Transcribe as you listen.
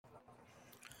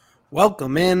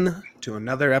Welcome in to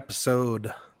another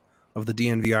episode of the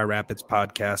DNVR Rapids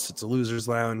podcast. It's a Loser's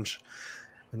Lounge,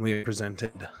 and we are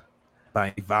presented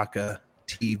by Vaca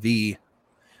TV,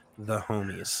 the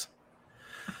homies.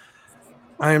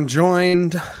 I am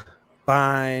joined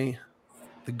by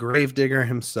the gravedigger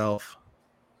himself,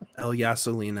 El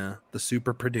Yasolina, the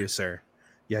super producer,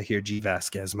 Yahir G.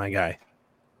 Vasquez, my guy.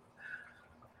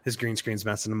 His green screen's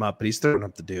messing him up, but he's throwing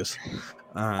up the deuce.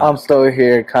 I'm still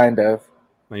here, kind of.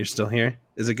 You're still here?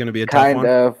 Is it going to be a tough one? Kind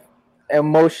of.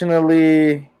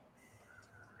 Emotionally,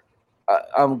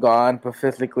 I'm gone, but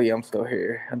physically, I'm still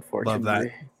here, unfortunately. Love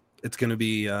that. It's going to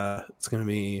be, this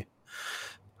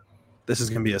is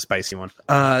going to be a spicy one.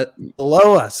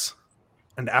 Below us,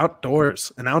 an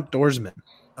outdoorsman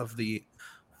of the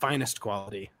finest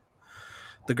quality,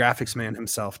 the graphics man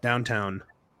himself, downtown,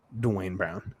 Dwayne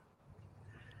Brown.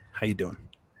 How you doing?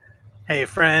 Hey,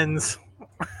 friends.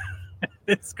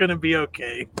 It's going to be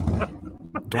okay.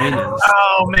 Dwayne is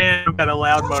oh, man. I've got a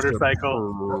loud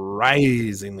motorcycle.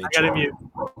 Surprisingly I got to mute.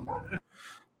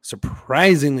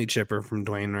 Surprisingly chipper from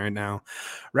Dwayne right now.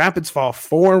 Rapids fall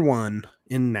 4-1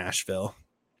 in Nashville.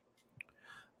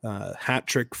 Hat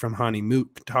trick from Hani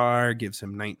Mukhtar gives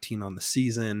him 19 on the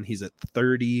season. He's at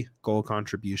 30 goal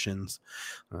contributions.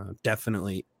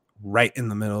 Definitely right in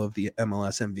the middle of the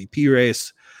MLS MVP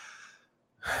race.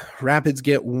 Rapids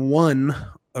get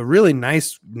a really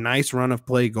nice run of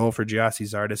play goal for Giassi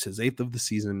Zardes, his 8th of the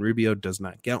season. Rubio does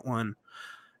not get one.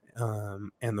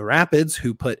 And the Rapids,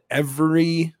 who put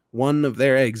every one of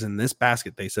their eggs in this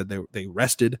basket, they said they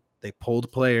rested, they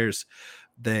pulled players,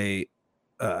 they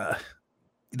said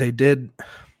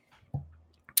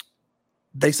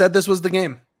this was the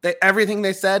game. Everything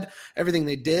they said, everything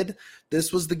they did,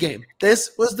 this was the game.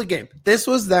 This was the game. This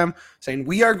was them saying,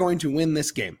 we are going to win this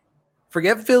game.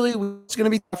 Forget Philly. It's going to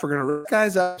be tough. We're going to rest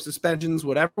guys up, suspensions,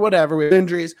 whatever. We have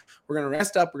injuries. We're going to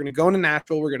rest up. We're going to go into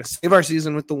Nashville. We're going to save our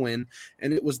season with the win.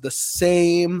 And it was the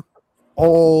same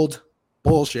old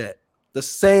bullshit. The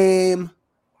same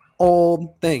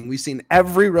old thing. We've seen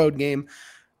every road game.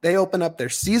 They open up their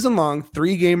season-long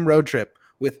 3-game road trip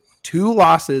with 2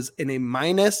 losses in a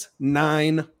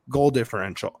 -9 goal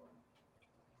differential.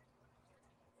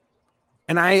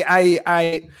 And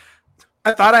I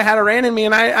thought I had a rant in me,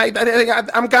 and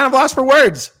I'm kind of lost for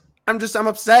words. I'm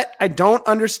upset. I don't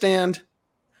understand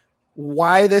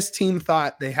why this team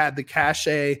thought they had the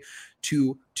cachet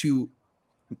to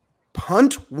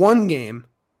punt one game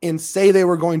and say they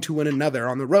were going to win another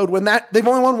on the road when they've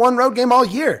only won one road game all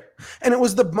year. And it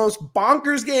was the most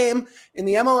bonkers game in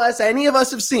the MLS any of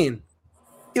us have seen.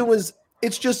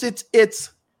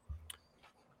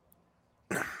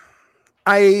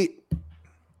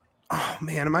 Oh,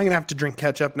 man, am I going to have to drink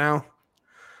ketchup now?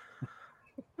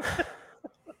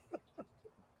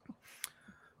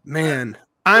 Man,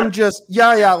 I'm just,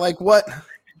 like what?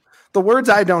 The words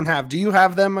I don't have. Do you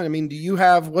have them? I mean,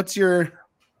 what's your...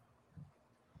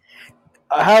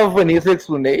 I have an easy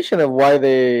explanation of why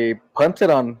they punted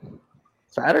on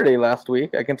Saturday last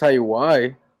week. I can tell you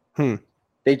why. They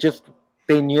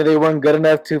knew they weren't good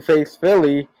enough to face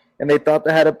Philly, and they thought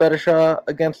they had a better shot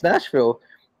against Nashville.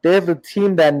 There's a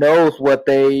team that knows what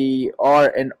they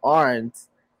are and aren't,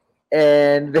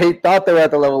 and they thought they were at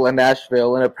the level of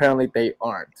Nashville, and apparently they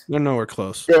aren't. They're nowhere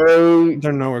close.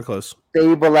 They're nowhere close.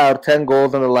 They've allowed 10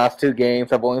 goals in the last 2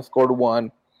 games. I've only scored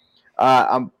 1.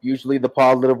 I'm usually the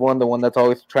positive one, the one that's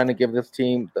always trying to give this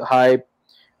team the hype.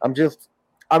 I'm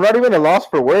not even a loss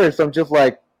for words. I'm just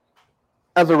like,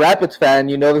 as a Rapids fan,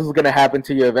 you know this is going to happen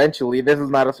to you eventually. This is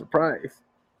not a surprise.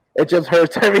 It just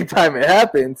hurts every time it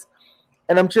happens.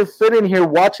 And I'm just sitting here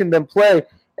watching them play,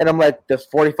 and I'm like, this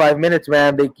 45 minutes,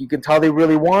 man, you can tell they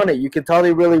really want it. You can tell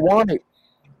they really want it.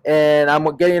 And I'm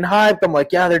getting hyped. I'm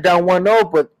like, yeah, they're down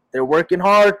 1-0, but they're working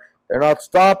hard. They're not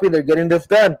stopping. They're getting this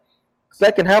done.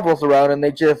 Second half rolls around, and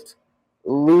they just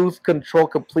lose control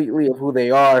completely of who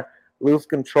they are, lose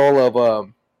control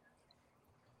of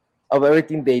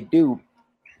everything they do.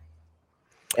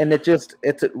 And it's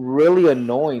really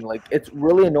annoying. Like, it's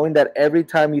really annoying that every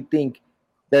time you think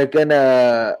they're going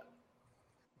to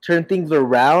turn things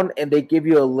around and they give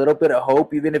you a little bit of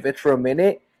hope, even if it's for a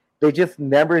minute, they just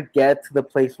never get to the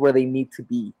place where they need to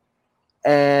be.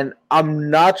 And I'm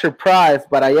not surprised,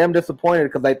 but I am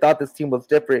disappointed because I thought this team was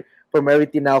different from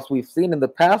everything else we've seen in the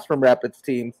past from Rapids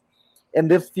teams. And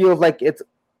this feels like it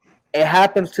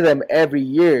happens to them every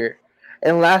year.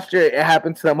 And last year it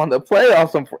happened to them on the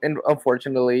playoffs,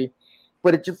 unfortunately.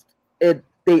 But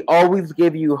they always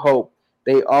give you hope.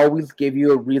 They always give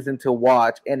you a reason to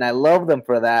watch, and I love them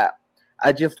for that.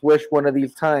 I just wish one of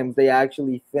these times they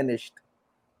actually finished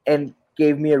and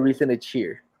gave me a reason to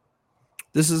cheer.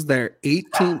 This is their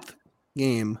 18th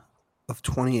game of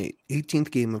 28,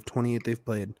 18th game of 28 they've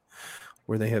played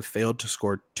where they have failed to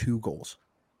score 2 goals.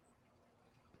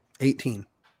 18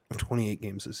 of 28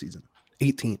 games this season.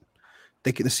 18.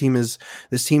 This team is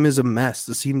a mess.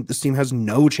 This team has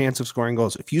no chance of scoring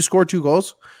goals. If you score 2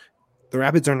 goals, the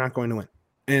Rapids are not going to win.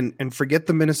 And forget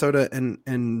the Minnesota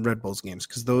and Red Bulls games,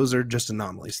 because those are just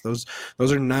anomalies. Those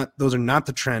are not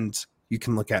the trends you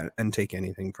can look at and take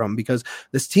anything from, because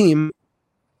this team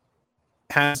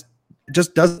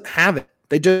just doesn't have it.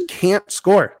 They just can't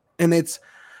score. And it's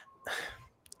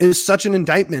such an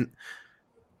indictment.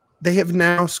 They have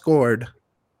now scored,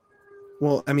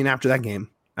 well, I mean, after the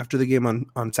game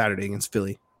on Saturday against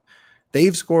Philly,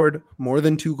 they've scored more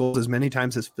than 2 goals as many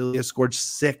times as Philly has scored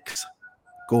 6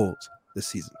 goals this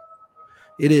season.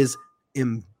 It is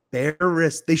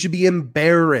embarrassed. They should be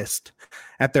embarrassed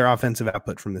at their offensive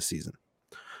output from this season.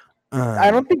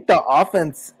 I don't think the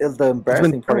offense is the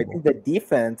embarrassing part. I think the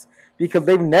defense, because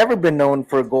they've never been known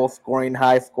for goal scoring,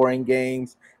 high scoring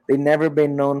games. They've never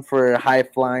been known for high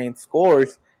flying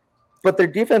scores, but their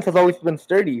defense has always been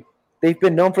sturdy. They've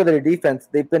been known for their defense.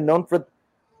 They've been known for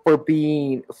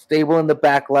being stable in the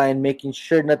back line, making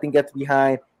sure nothing gets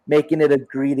behind, making it a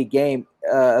gritty game,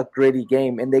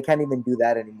 and they can't even do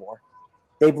that anymore.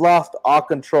 They've lost all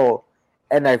control.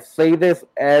 And I say this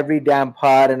every damn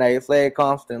pod, and I say it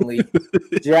constantly.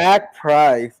 Jack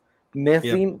Price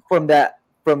missing from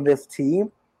this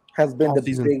team has been the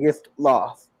biggest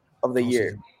loss of the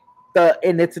year.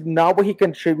 And it's not what he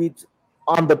contributes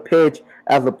on the pitch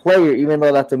as a player, even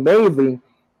though that's amazing.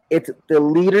 It's the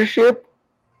leadership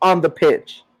on the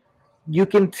pitch. You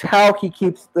can tell he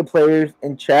keeps the players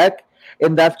in check,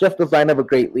 and that's just a sign of a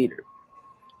great leader.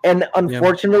 And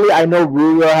unfortunately, I know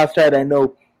Rulio has tried. I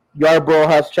know Yarbrough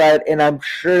has tried, and I'm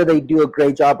sure they do a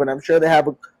great job, and I'm sure they have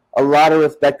a lot of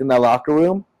respect in the locker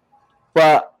room,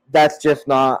 but that's just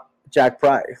not Jack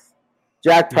Price.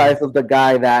 Jack Price is the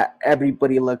guy that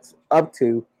everybody looks up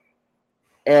to,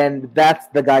 and that's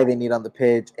the guy they need on the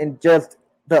pitch. And just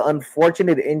the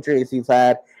unfortunate injuries he's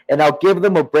had, and I'll give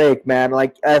them a break, man.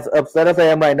 Like, as upset as I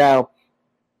am right now,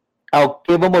 I'll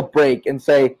give them a break and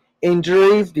say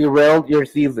injuries derailed your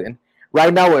season.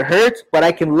 Right now it hurts, but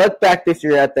I can look back this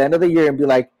year at the end of the year and be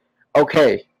like,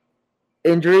 okay,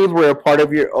 injuries were a part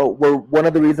of were one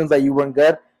of the reasons that you weren't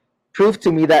good. Prove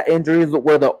to me that injuries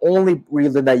were the only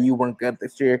reason that you weren't good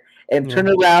this year, and turn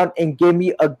around and give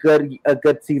me a good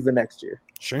season next year.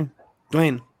 Sure.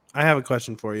 Dwayne, I have a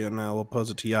question for you, and I will pose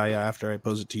it to Yaya after I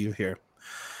pose it to you here.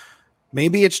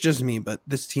 Maybe it's just me, but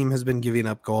this team has been giving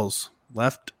up goals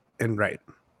left and right.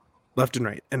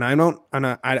 And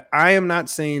I am not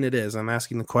saying it is. I'm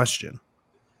asking the question.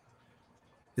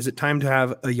 Is it time to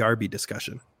have a Yarby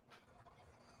discussion?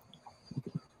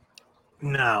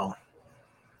 No.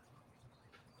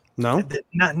 No?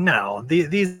 No.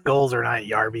 These goals are not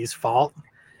Yarby's fault.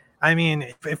 I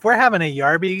mean, if we're having a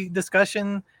Yarby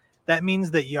discussion, that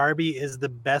means that Yarby is the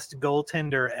best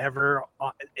goaltender ever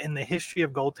in the history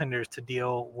of goaltenders to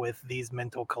deal with these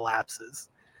mental collapses.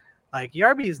 Like,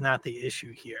 Yarby is not the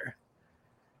issue here.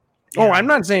 Yeah. I'm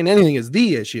not saying anything is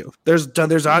the issue.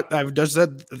 I've just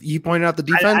said, you pointed out the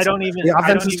defense. The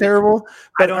offense is terrible.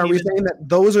 But are we saying that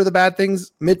those are the bad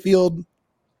things? Midfield,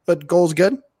 but goals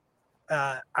good?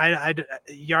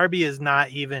 Yarby is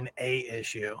not even a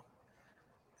issue.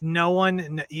 No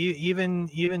one, even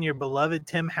your beloved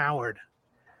Tim Howard,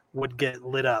 would get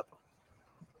lit up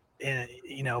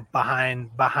behind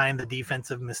the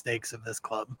defensive mistakes of this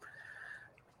club.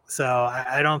 So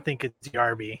I don't think it's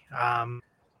Yarby.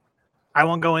 I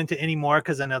won't go into any more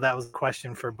because I know that was a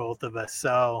question for both of us.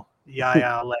 So,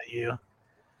 Yaya, I'll let you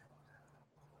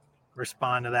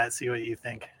respond to that, see what you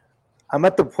think. I'm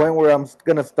at the point where I'm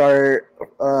going to start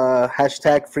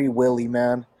hashtag Free Willy,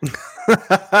 man.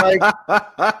 Like,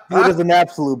 dude is an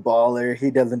absolute baller.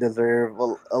 He doesn't deserve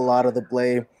a lot of the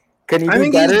blame. Can he be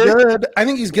better? He's good. I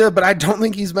think he's good, but I don't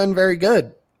think he's been very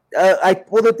good.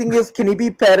 The thing is, can he be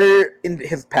better in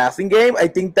his passing game? I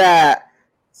think that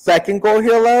second goal he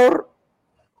allowed,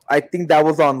 I think that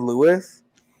was on Lewis.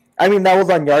 I mean, that was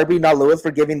on Yarby, not Lewis,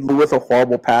 for giving Lewis a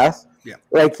horrible pass. Yeah.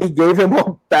 Like, he gave him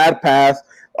a bad pass.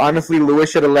 Honestly, Lewis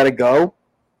should have let it go.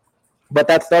 But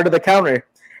that started the counter.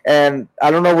 And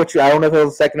I don't know I don't know if it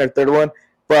was the second or third one,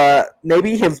 but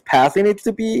maybe his passing needs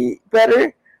to be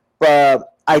better.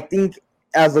 But I think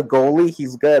as a goalie,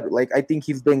 he's good. Like, I think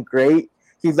he's been great.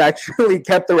 He's actually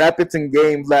kept the Rapids in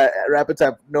games that Rapids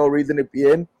have no reason to be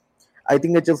in. I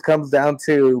think it just comes down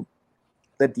to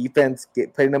the defense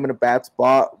putting him in a bad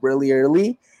spot really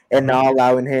early and not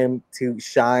allowing him to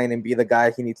shine and be the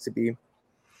guy he needs to be.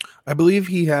 I believe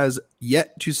he has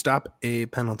yet to stop a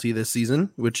penalty this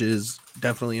season, which is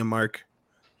definitely a mark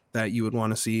that you would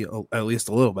want to see at least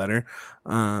a little better.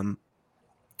 I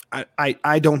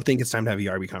don't think it's time to have a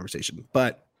ERB conversation,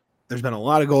 but there's been a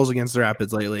lot of goals against the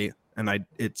Rapids lately, and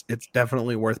it's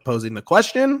definitely worth posing the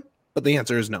question, but the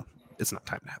answer is no. It's not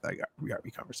time to have that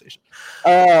ERB conversation.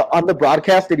 On the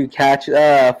broadcast, did you catch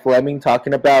Fleming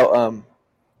talking about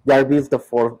ERB is the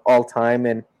 4th all-time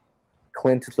and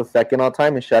Clint is the 2nd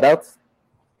all-time in shutouts?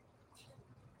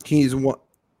 He's what?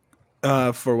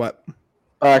 For what?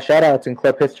 Shutouts in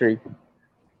club history.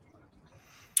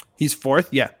 He's 4th?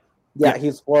 Yeah,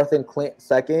 he's 4th and Clint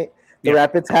 2nd. The Yeah.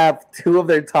 Rapids have 2 of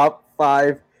their top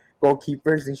 5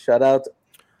 goalkeepers in shutouts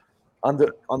on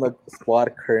the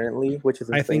squad currently, which is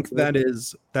insane. I think that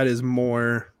is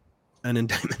more an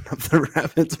indictment of the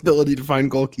Rapids' ability to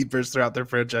find goalkeepers throughout their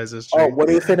franchises. Oh, what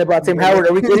are you saying about Tim Howard?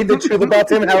 Are we getting the truth about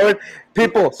Tim Howard?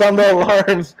 People, sound the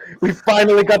alarms. We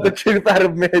finally got the truth out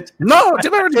of Mitch. No,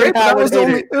 Tim Howard's great. That was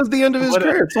Howard it was the end of his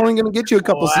career. It's only going to get you a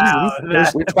couple seasons.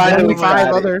 There's We finally 25 got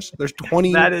it. others. There's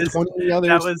 20 others.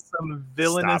 That was some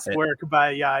villainous Stop it. work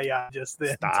by Yaya just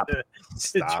then. Stop.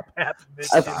 Trap Mitch.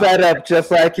 A setup just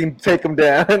so I can take him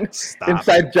down. Stop.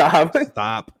 Inside job.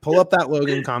 Stop. Pull up that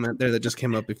Logan comment there that just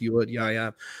came up, if you would.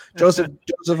 Yeah. Joseph,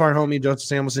 our homie, Joseph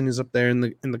Samuelson, is up there in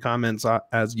the comments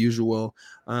as usual.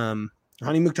 Hani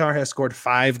Mukhtar has scored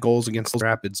 5 goals against the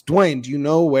Rapids. Dwayne, do you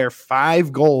know where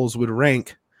 5 goals would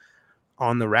rank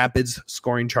on the Rapids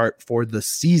scoring chart for the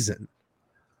season?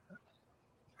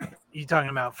 You talking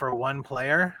about for one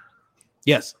player?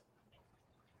 Yes.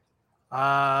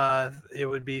 It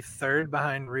would be 3rd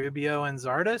behind Rubio and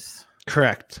Zardes.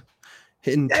 Correct.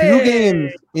 In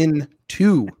Hey!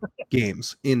 2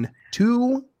 games, in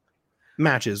 2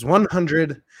 matches,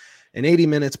 180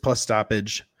 minutes plus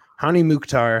stoppage, Hani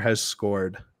Mukhtar has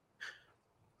scored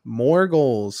more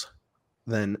goals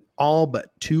than all but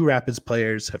 2 Rapids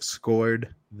players have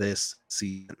scored this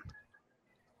season.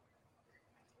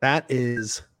 That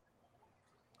is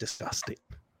disgusting.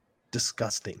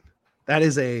 That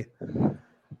is I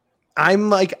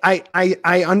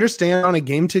understand on a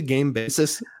game-to-game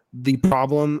basis the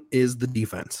problem is the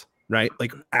defense, right?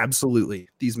 Like, absolutely.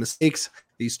 These mistakes,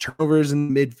 these turnovers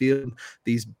in the midfield,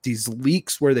 these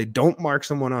leaks where they don't mark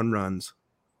someone on runs.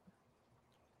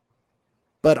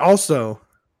 But also,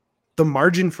 the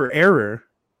margin for error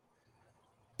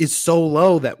is so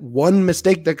low that one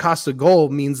mistake that costs a goal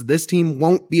means this team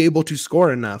won't be able to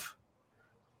score enough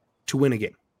to win a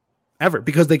game. Ever.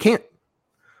 Because they can't.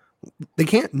 They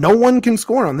can't. No one can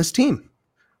score on this team.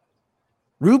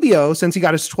 Rubio, since he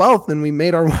got his 12th and we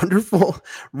made our wonderful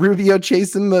Rubio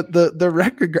chasing the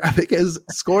record graphic, has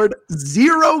scored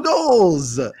 0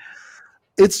 goals.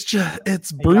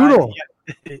 It's brutal.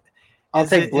 Yeah. I'll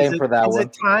take blame for that one.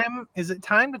 Is it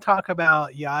time to talk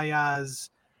about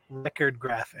Yaya's record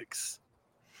graphics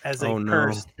as a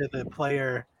curse to the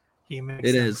player he makes?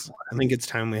 It is. I think it's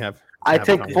time we have. I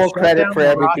take full credit for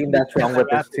everything that's wrong with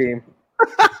this team.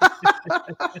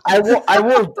 I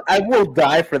will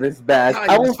die for this badge.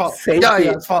 I will take it.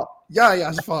 It's fault.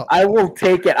 It's fault. I will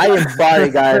take it. I am sorry,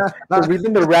 guys. The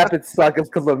reason the Rapids suck is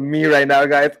because of me right now,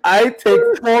 guys. I take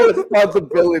full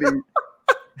responsibility.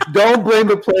 Don't blame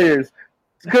the players.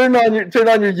 Turn on your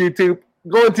YouTube.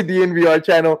 Go into the DNVR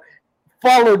channel.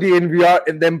 Follow the DNVR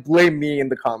and then blame me in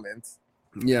the comments.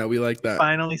 Yeah, we like that.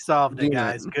 Finally solved it,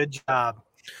 guys. Good job.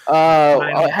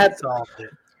 Solved it.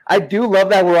 I do love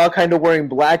that we're all kind of wearing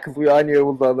black because we all knew it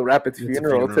was the Rapids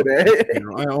funeral today.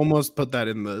 I almost put that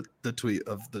in the tweet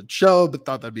of the show, but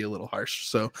thought that'd be a little harsh.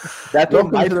 So that's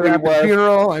what my tweet was.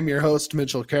 Funeral. I'm your host,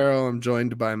 Mitchell Carroll. I'm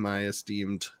joined by my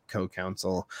esteemed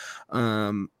co-counsel.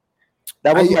 That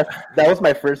was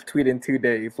my first tweet in 2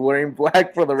 days. Wearing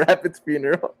black for the Rapids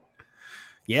funeral.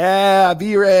 Yeah,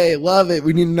 B-Ray, love it.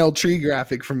 We need an L tree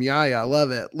graphic from Yaya.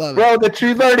 Love it. Bro, the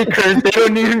tree's already cursed. They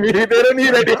don't need me. They don't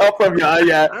need any help from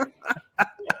Yaya.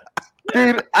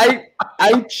 Dude,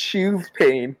 I choose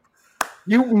pain.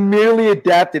 You merely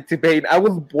adapted to pain. I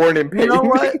was born in pain. You know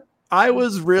what?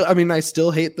 I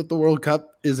still hate that the World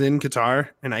Cup is in Qatar,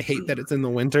 and I hate that it's in the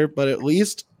winter, but at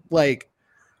least, we're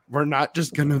not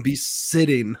just going to be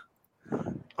sitting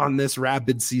on this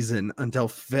Rapid season until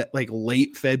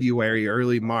late February,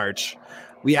 early March.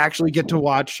 We actually get to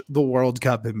watch the World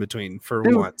Cup in between for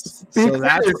once. So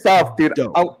that's yourself, dude.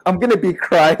 I'm gonna be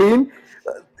crying.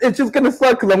 It's just gonna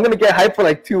suck because I'm gonna get hyped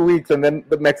for 2 weeks, and then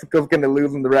Mexico's gonna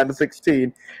lose in the round of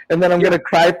 16, and then I'm gonna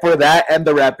cry for that and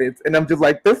the Rapids, and I'm just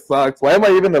like, this sucks. Why am I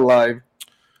even alive?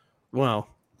 Well,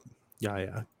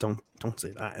 yeah. Don't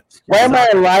say that. Why am I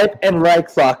alive and like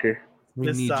soccer?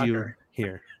 We need you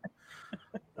here.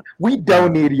 We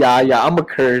don't need Yaya. I'm a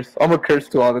curse. I'm a curse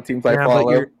to all the teams I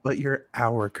follow. But you're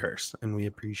our curse, and we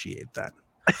appreciate that.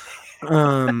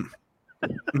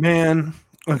 Man,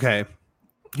 okay.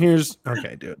 Dude.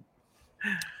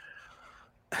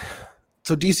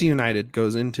 So DC United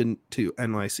goes into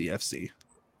NYC FC,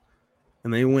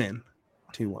 and they win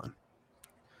 2-1.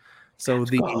 So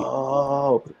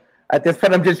At this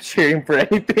point, I'm just cheering for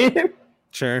anything.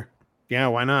 Sure. Yeah,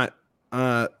 why not?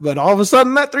 But all of a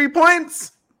sudden, that 3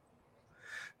 points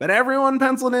that everyone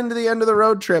penciled into the end of the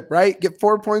road trip, right? Get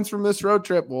 4 points from this road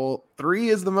trip. Well, 3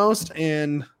 is the most,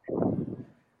 and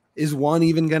is 1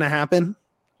 even going to happen?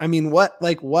 I mean, what?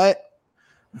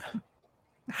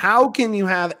 How can you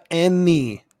have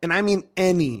any, and I mean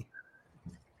any,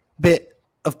 bit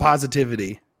of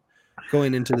positivity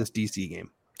going into this DC game?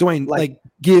 Dwayne,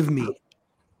 give me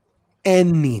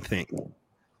anything.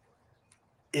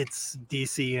 It's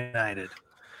DC United.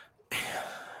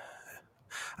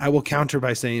 I will counter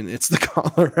by saying it's the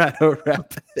Colorado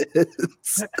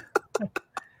Rapids.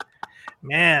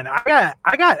 Man,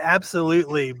 I got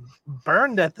absolutely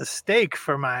burned at the stake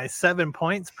for my 7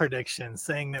 points prediction,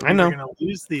 saying that we were going to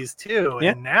lose these 2,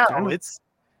 and now it's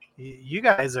you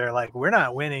guys are like, we're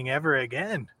not winning ever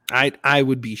again. I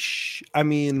would be. I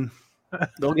mean,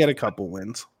 they'll get a couple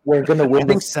wins. We're going to win. I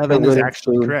think 7 is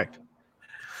actually correct.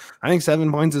 I think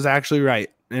 7 points is actually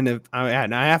right. And if I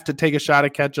have to take a shot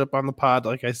of ketchup on the pod,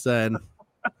 like I said,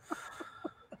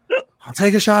 I'll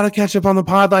take a shot of ketchup on the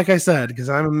pod, like I said, because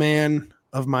I'm a man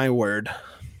of my word.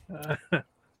 I'm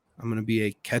going to be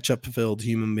a ketchup-filled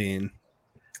human being.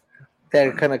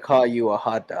 They're going to call you a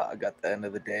hot dog at the end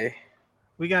of the day.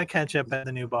 We got ketchup at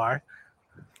the new bar.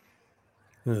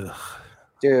 Ugh.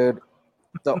 Dude,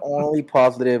 the only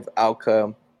positive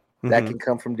outcome that can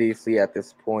come from DC at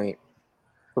this point,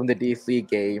 from the DC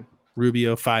game.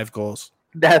 Rubio, 5 goals.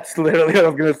 That's literally what I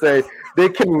was going to say. They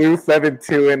can lose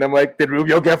 7-2, and I'm like, did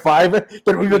Rubio get 5? Did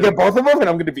Rubio get both of them? And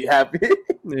I'm going to be happy.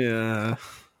 Yeah.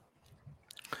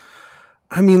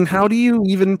 I mean, how do you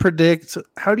even predict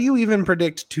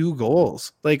 2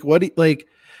 goals? They've gone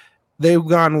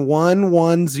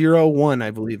 1-1-0-1,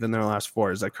 I believe, in their last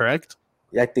 4. Is that correct?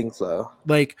 Yeah, I think so.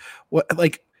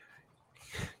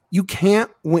 You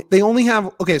can't win. They only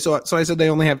have, so I said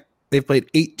they've played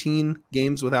 18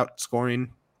 games without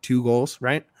scoring 2 goals,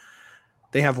 right?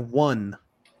 They have 1-0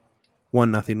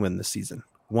 win this season.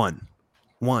 One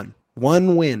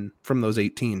win from those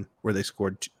 18 where they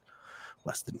scored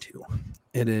less than 2.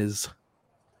 It is.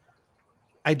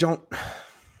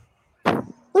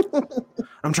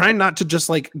 I'm trying not to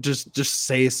just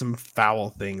say some foul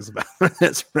things about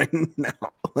this right now.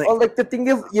 The thing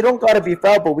is, you don't gotta be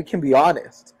foul, but we can be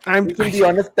honest. We can be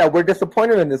honest that we're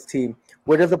disappointed in this team.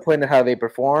 We're disappointed how they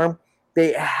perform.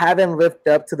 They haven't lived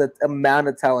up to the amount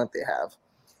of talent they have.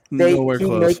 They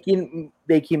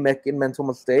keep making mental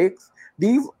mistakes.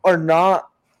 We're not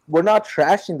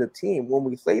trashing the team when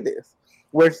we say this.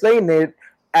 We're saying it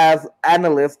as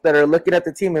analysts that are looking at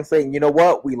the team and saying, you know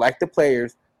what, we like the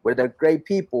players, they're great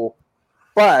people,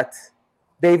 but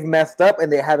they've messed up and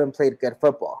they haven't played good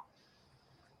football.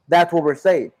 That's what we're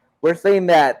saying. We're saying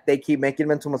that they keep making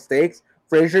mental mistakes.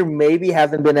 Frazier maybe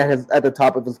hasn't been at the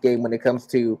top of his game when it comes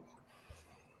to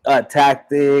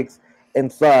tactics and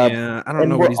subs. Yeah, I don't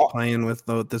know what he's playing with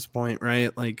though at this point,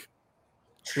 right?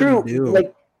 True.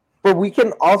 But we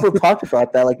can also talk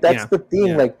about that. That's the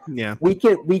thing. We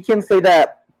can say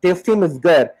that this team is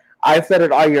good. I've said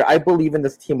it all year. I believe in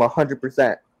this team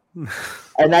 100%.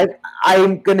 And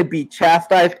I'm gonna be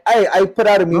chastised. I put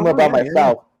out a meme about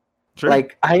myself. Sure.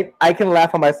 I can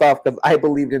laugh at myself because I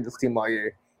believed in this team all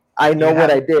year. I know what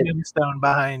I did. Tombstone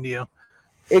behind you.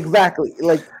 Exactly.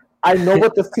 I know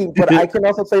what this team, but I can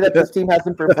also say that this team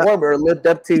hasn't performed or lived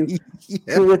up to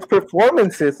its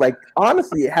performances.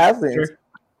 Honestly, it hasn't. Sure.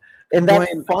 And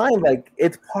that's fine.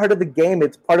 It's part of the game.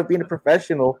 It's part of being a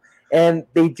professional. And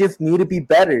they just need to be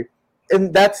better.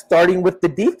 And that's starting with the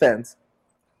defense.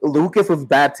 Lucas was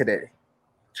bad today.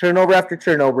 Turnover after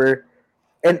turnover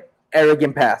and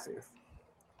arrogant passes.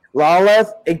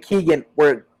 Lawless and Keegan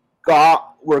were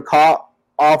caught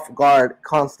off guard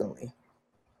constantly.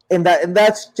 And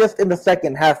that's just in the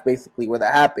second half, basically, where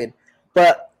that happened.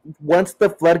 But once the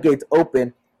floodgates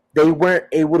opened, they weren't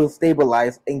able to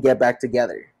stabilize and get back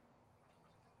together.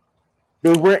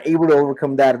 They weren't able to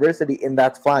overcome that adversity, and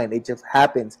that's fine. It just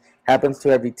happens to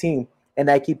every team.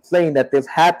 And I keep saying that this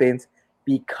happens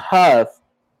because,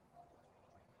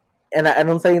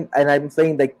 I'm saying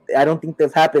that I don't think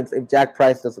this happens if Jack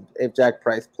Price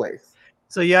plays.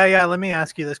 So let me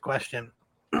ask you this question.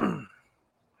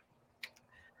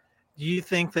 Do you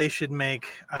think they should make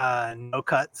no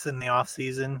cuts in the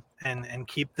offseason and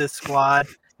keep this squad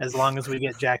as long as we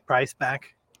get Jack Price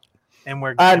back. And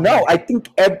we're no, I think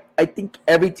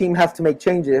every team has to make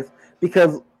changes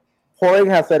because Poirier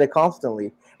has said it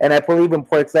constantly, and I believe when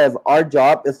Poirier says our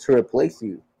job is to replace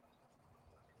you,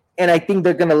 and I think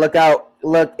they're gonna look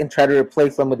and try to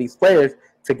replace some of these players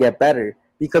to get better.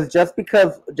 Because just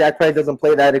because Jack Price doesn't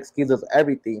play, that excuses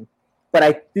everything. But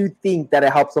I do think that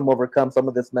it helps them overcome some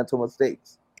of this mental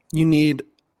mistakes. You need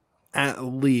at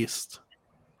least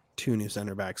 2 new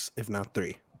center backs, if not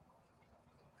 3.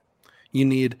 You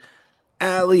need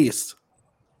at least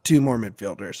 2 more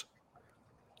midfielders.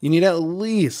 You need at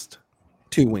least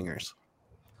 2 wingers.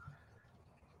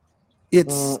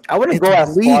 I wouldn't go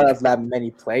as far as that many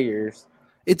players.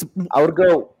 I would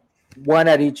go one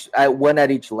at each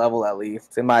level at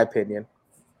least, in my opinion.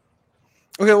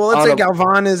 Okay, well, let's say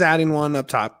Galvan is adding 1 up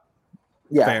top.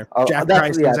 Yeah. Fair. Jack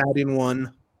Price is adding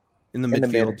 1 in the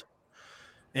midfield.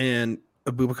 And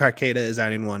Abubakar Keita is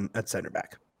adding 1 at center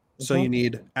back. So you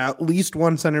need at least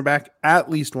 1 center back, at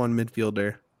least 1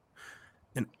 midfielder,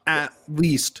 and at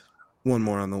least 1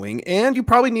 more on the wing. And you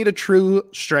probably need a true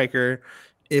striker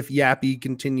if Yappy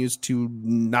continues to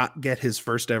not get his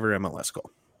first ever MLS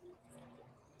goal.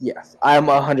 Yes, I'm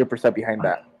 100% behind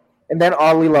that. And then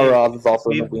Ollie Laraz is also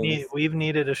in the wings. We've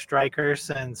needed a striker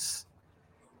since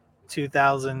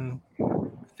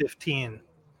 2015.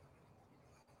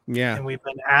 Yeah. And we've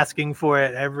been asking for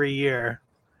it every year.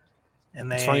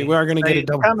 And it's funny, we are going to get a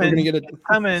double. We're going to get it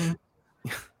coming.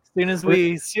 As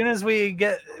soon as we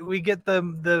get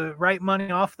the right money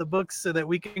off the books so that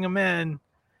we can them in,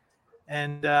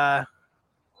 and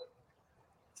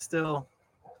still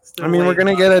I mean, we're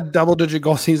gonna get a double-digit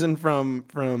goal season from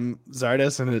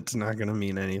Zardes, and it's not gonna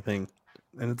mean anything.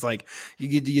 And it's like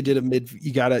you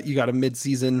got a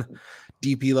mid-season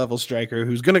DP level striker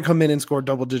who's gonna come in and score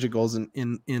double-digit goals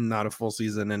in not a full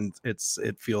season, and it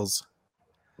feels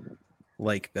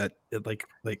like that like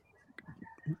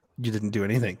you didn't do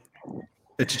anything.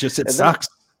 It's just it sucks.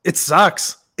 It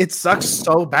sucks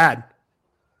so bad.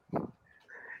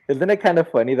 Isn't it kind of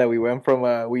funny that we went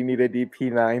from we need a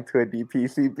DP9 to a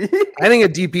DPCB? I think a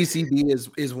DPCB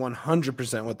is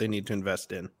 100% what they need to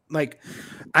invest in. Like,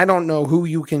 I don't know who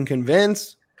you can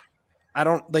convince. I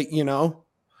don't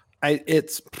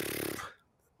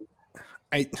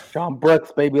John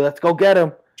Brooks, baby, let's go get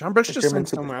him. John Brooks just signed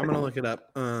somewhere. I'm gonna look it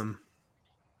up.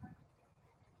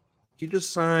 He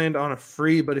just signed on a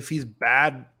free, but if he's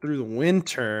bad through the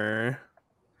winter,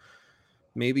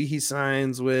 maybe he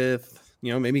signs with.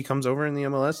 Maybe he comes over in the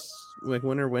MLS like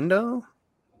winter window.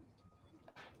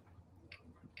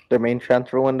 Their main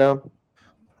transfer window.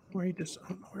 I don't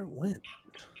know where it went.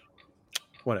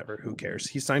 Whatever, who cares?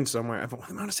 He signed somewhere. I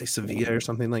want to say Sevilla or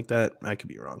something like that. I could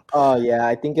be wrong. Oh yeah,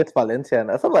 I think it's Valencia. I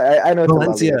know it's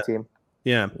Valencia team.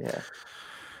 Yeah.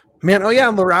 Man,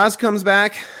 Laraz comes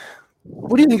back.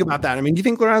 What do you think about that? I mean, do you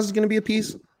think Laraz is going to be a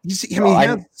piece? He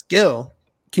has skill.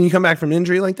 Can you come back from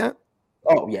injury like that?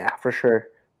 Oh yeah, for sure.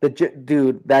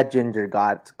 That Ginger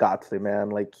got to,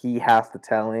 man. Like, he has the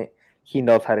talent. He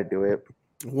knows how to do it.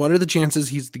 What are the chances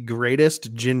he's the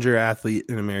greatest ginger athlete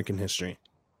in American history?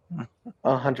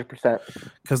 100%.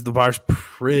 Because the bar's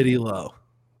pretty low.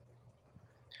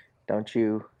 Don't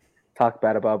you talk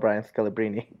bad about Brian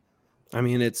Scalabrine. I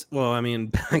mean, I guess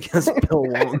Bill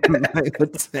won't, I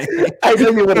would say. I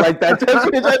knew you would like that. I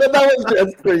thought that was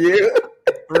just for you.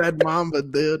 Red Mamba,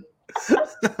 dude.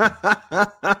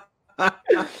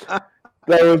 That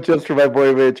was just for my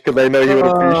boy Rich, because I know you would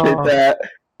appreciate that.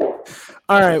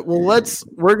 All right, well,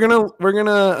 we're gonna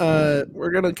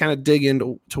kind of dig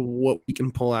into what we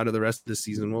can pull out of the rest of the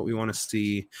season, what we want to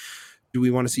see. Do we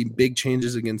want to see big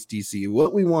changes against DC?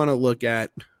 What we want to look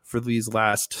at for these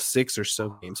last 6 or so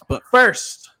games. But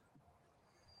first,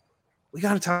 we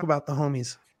got to talk about the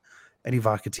homies at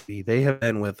Ivaca TV. They have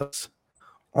been with us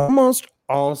almost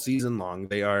all season long.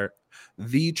 They are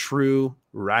the true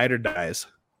ride or dies.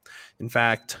 In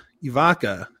fact,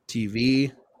 Ivaca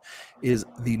TV is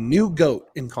the new GOAT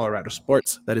in Colorado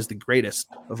sports. That is the greatest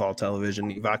of all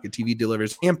television. Ivaca TV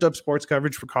delivers amped up sports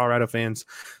coverage for Colorado fans,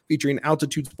 featuring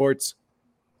altitude sports.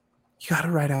 You got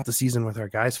to ride out the season with our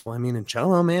guys, Fleming and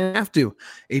Cello, man. Have to.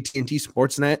 AT&T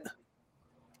Sportsnet.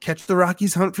 Catch the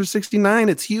Rockies hunt for 69.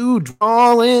 It's huge.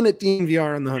 All in at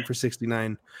DNVR on the hunt for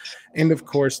 69. And, of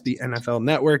course, the NFL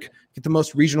Network. Get the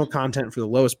most regional content for the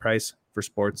lowest price for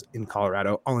sports in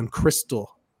Colorado, all in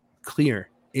crystal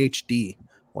clear HD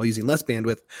while using less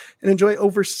bandwidth, and enjoy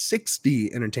over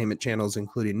 60 entertainment channels,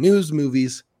 including news,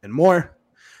 movies, and more.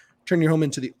 Turn your home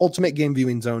into the ultimate game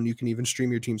viewing zone. You can even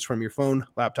stream your teams from your phone,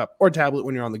 laptop, or tablet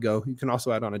when you're on the go. You can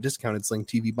also add on a discounted Sling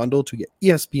TV bundle to get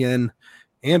ESPN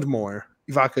and more.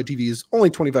 Ivaca TV is only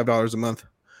 $25 a month,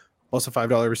 plus a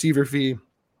 $5 receiver fee.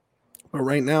 But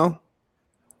right now,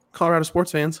 Colorado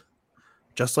sports fans,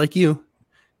 just like you,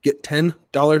 get $10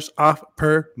 off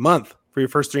per month for your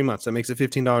first 3 months. That makes it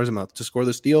 $15 a month. To score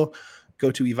this deal,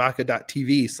 go to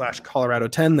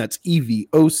evoca.tv/Colorado10. That's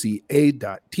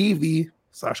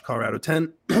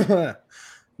evoca.tv/Colorado10.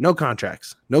 No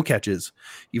contracts, no catches.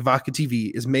 Evoca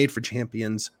TV is made for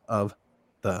champions of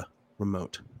the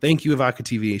remote. Thank you, Evoca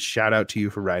TV. Shout out to you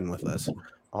for riding with us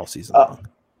all season long.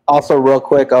 Also, real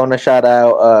quick, I want to shout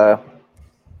out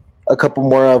a couple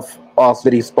more of All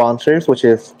City sponsors, which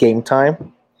is Game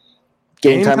Time.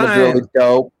 Game Time is really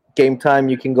dope. Game Time,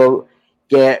 you can go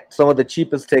get some of the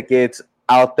cheapest tickets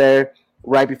out there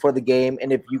right before the game,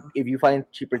 and if you find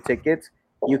cheaper tickets,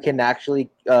 you can actually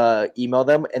email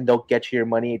them, and they'll get you your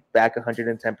money back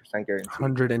 110% guaranteed.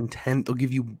 110. They'll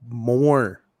give you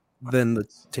more than the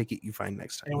ticket you find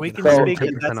next time. And we can speak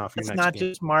that's not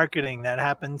just marketing. That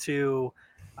happened to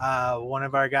one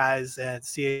of our guys at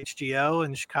CHGO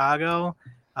in Chicago.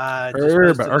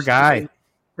 Our guy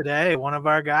today, one of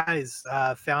our guys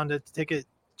found a ticket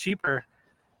cheaper,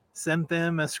 sent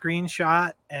them a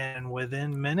screenshot, and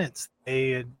within minutes they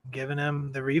had given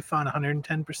him the refund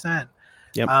 110%.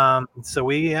 Yep. So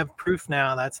we have proof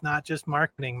now. That's not just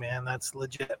marketing, man. That's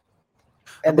legit.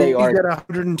 And they are get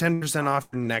 110% off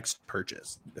your next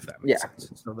purchase, if that makes sense.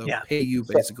 So they'll pay you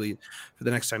basically for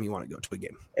the next time you want to go to a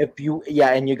game.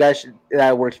 And you guys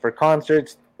that works for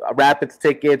concerts, Rapids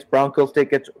tickets, Broncos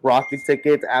tickets, Rockies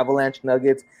tickets, Avalanche,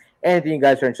 Nuggets, anything you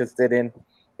guys are interested in.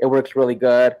 It works really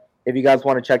good. If you guys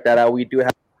want to check that out, we do have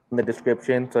it in the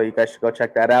description, so you guys should go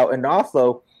check that out. And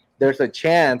also, there's a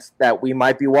chance that we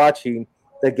might be watching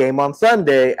the game on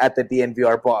Sunday at the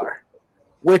DNVR bar,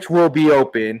 which will be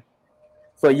open.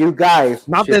 So you guys,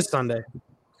 not this Sunday.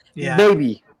 Yeah,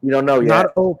 maybe you don't know yet. Not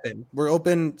open. We're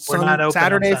open. Not open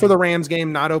Saturday for the Rams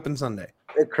game. Not open Sunday.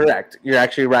 Correct. You're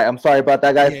actually right. I'm sorry about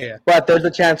that, guys. Yeah. But there's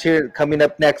a chance here coming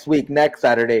up next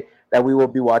Saturday, that we will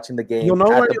be watching the game. You'll know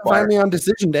where you'll find me on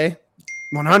decision day.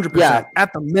 100%. Yeah.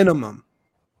 At the minimum,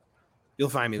 you'll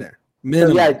find me there.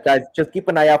 Minimum. So yeah, guys, just keep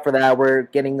an eye out for that. We're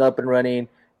getting up and running.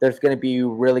 There's going to be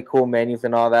really cool menus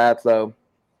and all that. So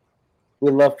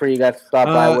we'd love for you guys to stop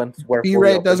by once we're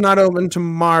B-Rate does not open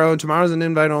tomorrow. Tomorrow's an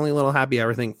invite-only little happy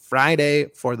hour thing. Friday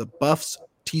for the Buffs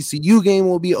TCU game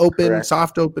will be open. Correct.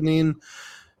 Soft opening.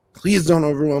 Please don't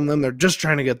overwhelm them. They're just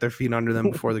trying to get their feet under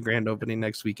them before the grand opening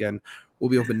next weekend.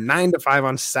 We'll be open 9 to 5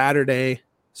 on Saturday.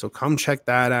 So come check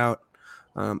that out.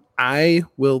 I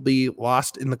will be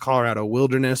lost in the Colorado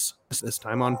wilderness this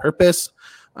time on purpose.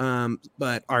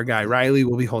 But our guy Riley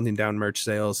will be holding down merch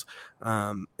sales.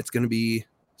 It's going to be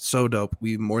so dope.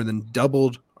 We've more than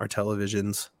doubled our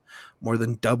televisions, more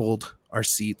than doubled our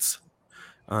seats.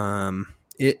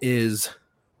 It is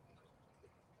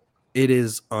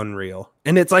unreal.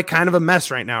 And it's like kind of a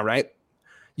mess right now, right?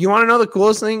 You want to know the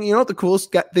coolest thing? You know what the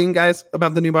coolest thing, guys,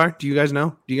 about the new bar? Do you guys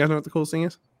know? Do you guys know what the coolest thing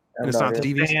is? And it's not the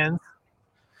TVs.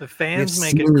 The fans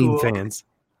make it cool. Fans.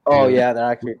 Oh, yeah,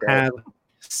 they're actually have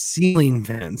ceiling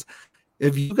fans.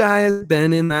 If you guys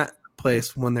been in that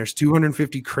place when there's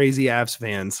 250 crazy Avs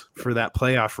fans for that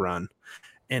playoff run,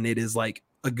 and it is like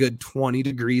a good 20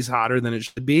 degrees hotter than it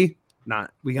should be,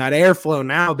 we got airflow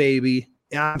now, baby.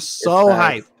 I'm so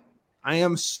hyped. I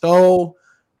am so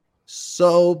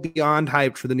beyond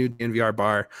hyped for the new DNVR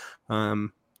bar.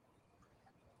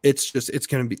 It's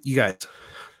going to be, you guys,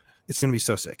 it's going to be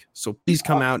so sick. So please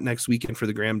come out next weekend for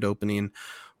the grand opening.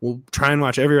 We'll try and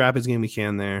watch every Rapids game we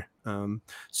can there.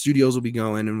 Studios will be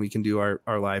going and we can do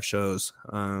our live shows.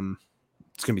 It's going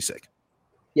to be sick.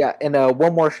 Yeah. And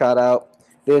one more shout out.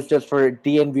 This is just for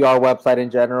DNVR website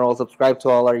in general. Subscribe to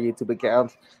all our YouTube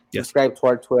accounts. Yes. Subscribe to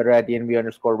our Twitter at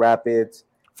DNV_Rapids.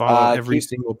 Follow every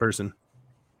single person.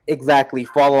 Exactly.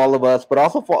 Follow all of us, but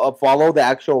also follow the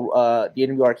actual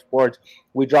DNVR Sports.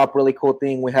 We drop really cool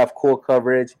things. We have cool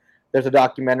coverage. There's a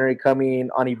documentary coming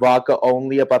on Ibaka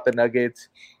only about the Nuggets.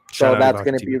 So that's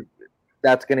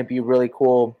gonna be really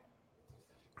cool.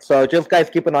 So just guys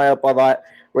keep an eye up on that.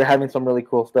 We're having some really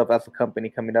cool stuff as a company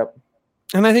coming up.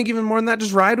 And I think even more than that,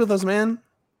 just ride with us, man.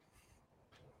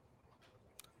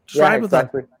 Ride with us.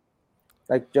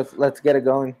 Like just let's get it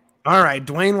going. All right,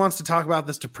 Dwayne wants to talk about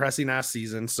this depressing ass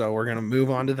season, so we're gonna move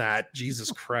on to that.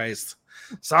 Jesus Christ.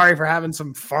 Sorry for having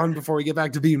some fun before we get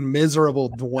back to being miserable,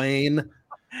 Dwayne.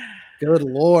 Good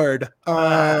Lord.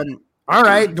 All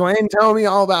right, Dwayne, tell me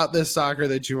all about this soccer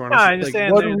that you want to I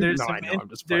understand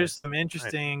there's some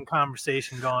interesting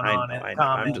conversation going on in the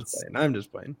comments. I'm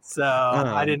just playing. So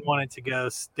I didn't want it to go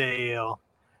stale.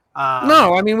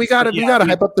 No, I mean we gotta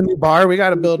hype up the new bar. We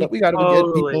gotta build up. We gotta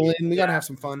get people in. We gotta have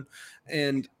some fun,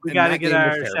 and we gotta get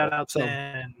our shout outs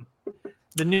in.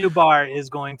 The new bar is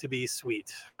going to be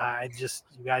sweet.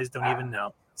 You guys don't even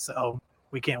know. So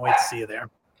we can't wait to see you there.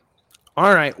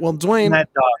 All right. Well, Dwayne, That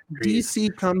dog agrees.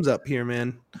 DC comes up here,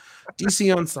 man.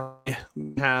 DC on Sunday.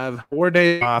 We have 4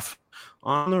 days off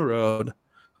on the road.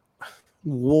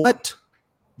 What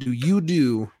do you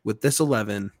do with this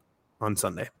 11 on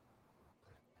Sunday?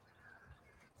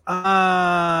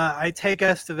 I take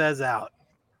Estevez out.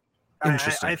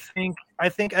 Interesting. I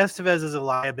think Estevez is a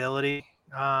liability.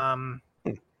 I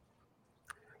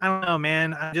don't know,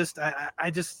 man.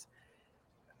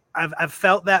 I've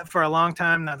felt that for a long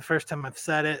time. Not the first time I've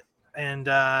said it. And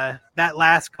that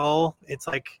last goal, it's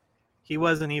like he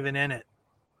wasn't even in it.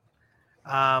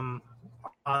 On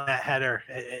that header,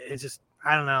 it just,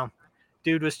 I don't know.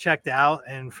 Dude was checked out,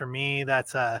 and for me,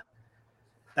 that's a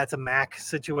Mac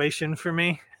situation for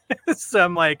me. So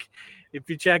I'm like, if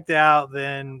you checked out,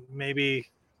 then maybe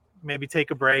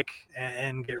take a break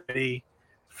and get ready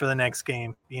for the next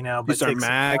game. You know, Do you start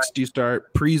Max? Do you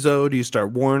start Prizo? Do you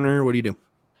start Warner? What do you do?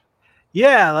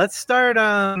 Yeah, let's start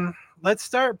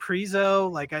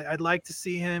Prizo. Like I'd like to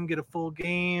see him get a full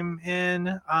game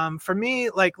in. For me,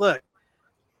 like, look,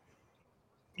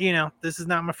 you know, this is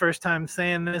not my first time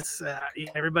saying this.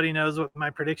 Everybody knows what my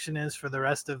prediction is for the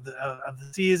rest of the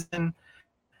season.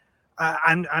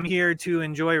 I'm here to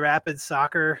enjoy rapid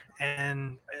soccer,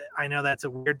 and I know that's a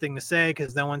weird thing to say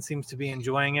because no one seems to be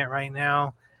enjoying it right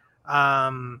now.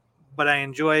 But I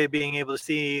enjoy being able to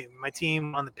see my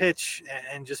team on the pitch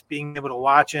and just being able to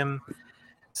watch them.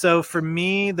 So for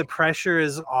me, the pressure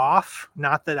is off.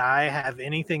 Not that I have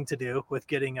anything to do with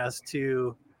getting us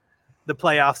to the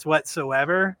playoffs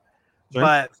whatsoever. Sure.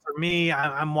 But for me,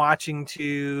 I'm watching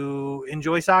to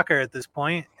enjoy soccer at this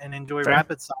point and enjoy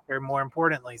rapid soccer more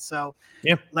importantly. So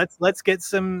yeah, let's get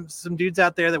some dudes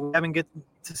out there that we haven't get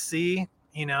to see.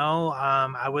 You know,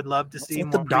 I would love to see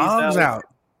more the dogs out.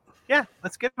 Yeah,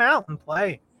 let's get them out and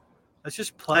play. Let's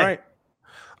just play.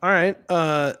 All right.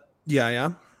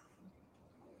 Yeah.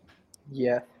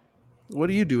 What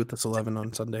do you do with this 11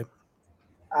 on Sunday?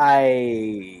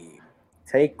 I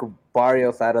take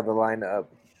Barrios out of the lineup.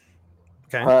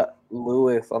 Okay. Put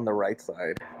Lewis on the right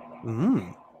side.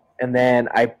 Mm. And then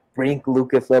I bring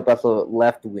Lucas up as a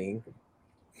left wing.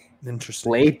 Interesting.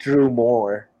 Play Drew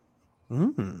Moore.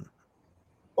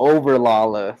 Over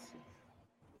Lawless.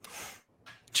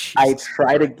 Jesus I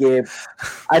try Christ. To give.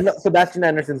 I know Sebastian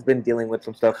Anderson's been dealing with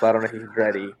some stuff, so I don't know if he's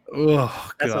ready. Oh,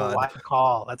 that's God. A wild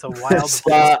call. That's a wild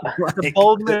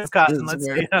bold move, Cotton. Let's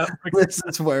see. This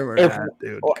is where we're at,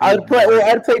 dude. I'd play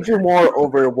Drew Moore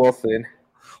over Wilson.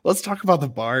 Let's talk about the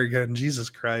bar again. Jesus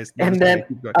Christ! And then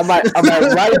I'm at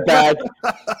right back.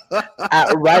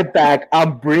 At right back,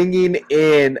 I'm bringing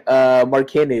in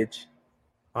Markinich.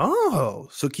 Oh,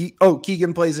 so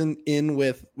Keegan plays in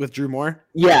with Drew Moore?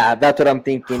 Yeah, that's what I'm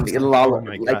thinking. Oh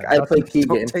my God. Like I play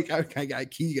Keegan. Don't take out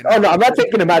Keegan. Oh no, I'm not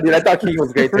taking him out, dude. I thought Keegan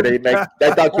was great today. Like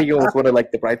I thought Keegan was one of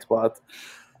like the bright spots.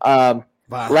 Wow.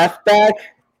 Left back.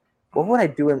 What would I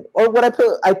do?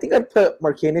 I think I'd put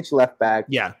Markinich left back.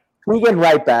 Yeah. Keegan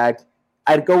right back.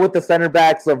 I'd go with the center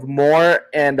backs of Moore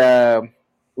and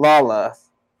Lawless.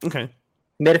 Okay.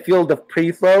 Midfield of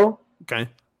Priso. Okay.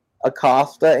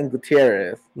 Acosta and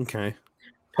Gutierrez. Okay.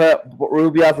 Put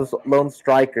Rubio as a lone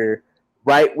striker.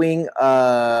 Right wing,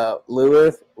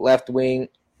 Lewis. Left wing,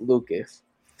 Lucas.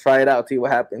 Try it out. See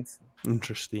what happens.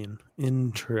 Interesting.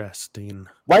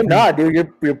 Why not,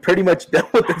 dude? You're pretty much done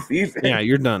with the season. Yeah,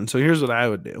 you're done. So here's what I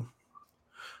would do.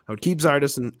 I would keep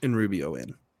Zardes and Rubio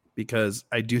in because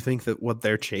I do think that what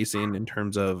they're chasing in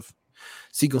terms of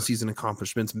single season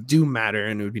accomplishments do matter,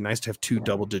 and it would be nice to have 2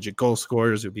 double-digit goal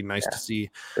scorers. It would be nice to see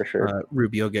for sure.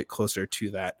 Rubio get closer to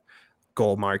that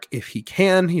goal mark if he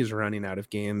can. He's running out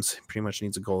of games. Pretty much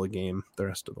needs a goal a game the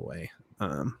rest of the way.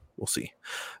 We'll see.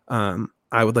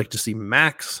 I would like to see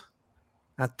Max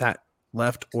at that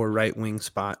left or right wing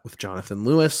spot with Jonathan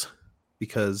Lewis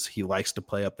because he likes to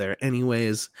play up there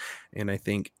anyways, and I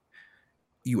think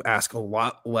you ask a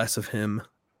lot less of him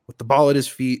with the ball at his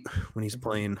feet when he's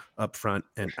playing up front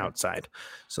and outside.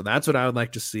 So that's what I would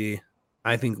like to see.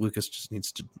 I think Lucas just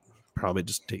needs to probably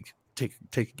just take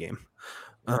a game.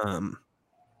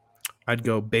 I'd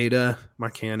go Beta,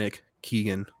 Marcanic,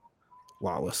 Keegan,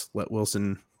 Lawless. Let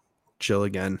Wilson chill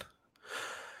again.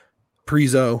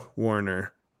 Priso,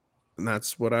 Warner. And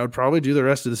that's what I would probably do the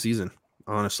rest of the season,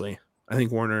 honestly. I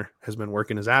think Warner has been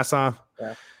working his ass off.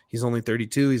 Yeah. He's only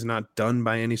 32. He's not done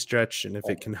by any stretch. And if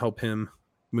it can help him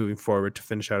moving forward to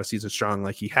finish out a season strong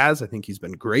like he has, I think he's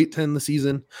been great to end the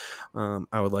season.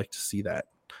 I would like to see that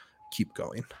keep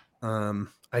going.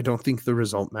 I don't think the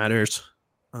result matters.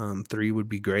 3 would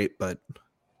be great, but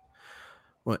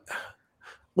what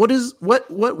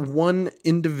what one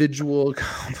individual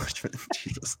accomplishment?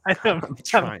 Jesus, I'm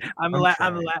trying.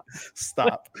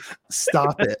 Stop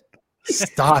it.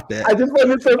 Stop it. I just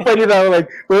find it so funny that like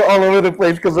we're all over the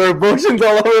place because our emotions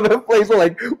all over the place. So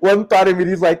like one thought of me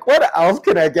is like, what else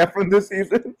can I get from this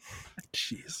season?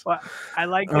 Jeez. Well, I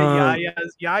like that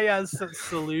Yaya's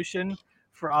solution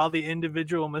for all the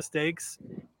individual mistakes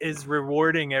is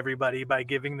rewarding everybody by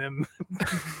giving them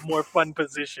more fun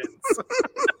positions.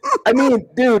 I mean,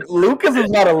 dude, Lucas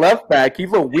is not a left back;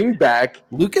 he's a wing back.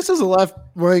 Lucas as a left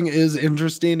wing is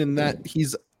interesting in that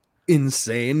he's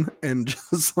insane and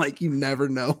just like you never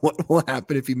know what will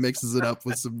happen if he mixes it up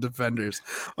with some defenders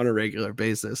on a regular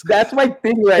basis. That's my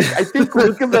thing. Like, I think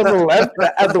Lucas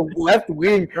as a left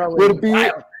wing would be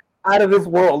out of this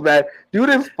world, man. Dude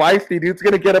is feisty. Dude's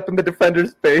gonna get up in the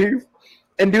defender's face,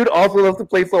 and dude also loves to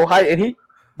play so high. And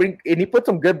he put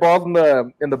some good balls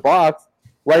in the box.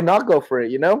 Why not go for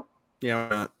it? You know?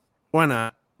 Yeah, why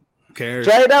not? Who cares?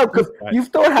 Try it out because you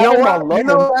still have him on loan. You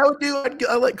know what I would do?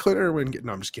 I let Clinton Irwin get.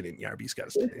 No, I'm just kidding. YRB's got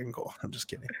to stay in goal. I'm just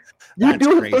kidding. You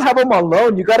do still have him on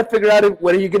loan. You got to figure out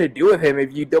what are you going to do with him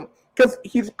if you don't, because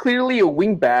he's clearly a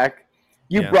wing back.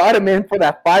 You brought him in for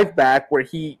that 5-back where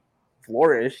he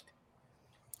flourished.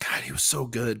 God, he was so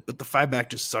good, but the 5-back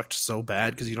just sucked so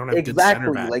bad because you don't have good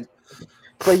center back. Like,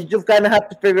 so you just kind of have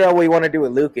to figure out what you want to do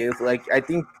with Lucas. Like, I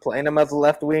think playing him as a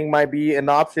left wing might be an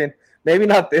option. Maybe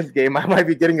not this game. I might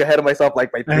be getting ahead of myself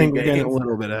like by 3 games. I think we're getting a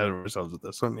little bit ahead of ourselves with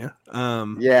this one, yeah.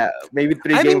 Yeah, maybe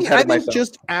 3 games ahead of myself. I think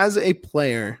just as a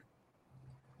player,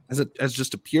 as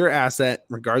just a pure asset,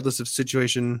 regardless of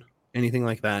situation, anything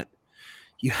like that,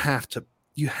 you have to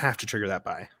trigger that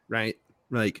buy, right?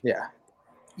 Like, yeah,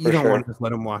 you don't want to just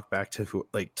let him walk back to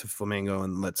Flamengo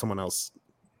and let someone else.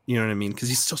 You know what I mean? Because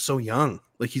he's still so young.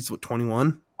 Like he's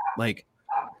 21. Like,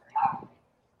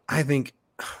 I think.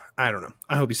 I don't know.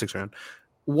 I hope he sticks around.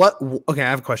 Okay, I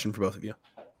have a question for both of you.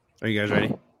 Are you guys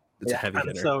ready? It's a heavy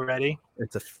hitter. I'm so ready.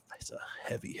 It's a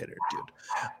heavy hitter,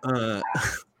 dude.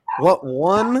 What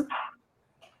one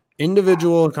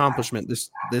individual accomplishment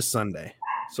this Sunday?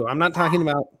 So I'm not talking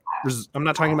about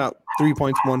 3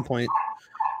 points, 1 point,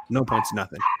 no points,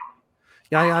 nothing.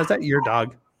 Yeah, is that your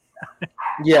dog?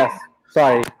 Yes.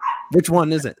 Sorry. Which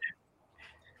one is it?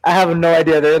 I have no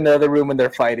idea. They're in the other room and they're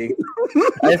fighting.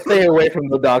 I stay away from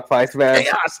the dog fights, man.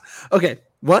 Chaos. Okay,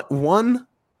 what one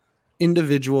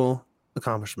individual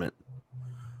accomplishment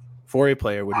for a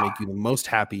player would make you the most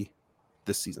happy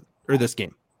this season or this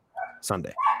game,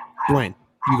 Sunday? Dwayne,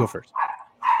 you go first.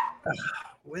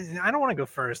 I don't want to go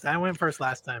first. I went first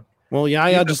last time. Well,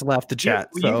 Yaya just left the chat.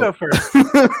 You go first.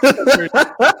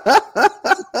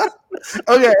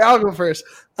 Okay, I'll go first.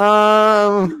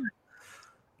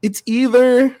 It's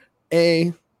either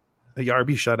a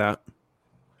Yarby shutout,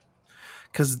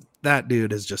 because that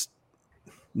dude has just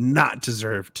not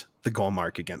deserved the goal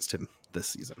mark against him this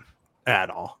season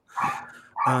at all.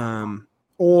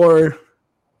 Or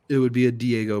it would be a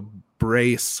Diego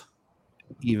brace,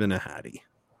 even a Hattie.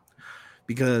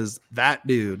 Because that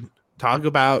dude, talk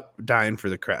about dying for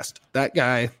the crest. That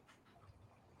guy,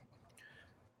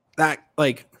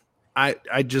 I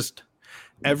just,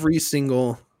 every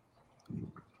single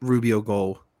Rubio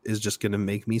goal is just going to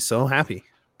make me so happy,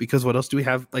 because what else do we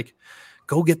have? Like,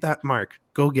 go get that mark.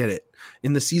 Go get it.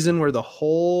 In the season where the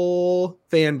whole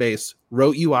fan base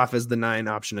wrote you off as the 9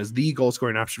 option, as the goal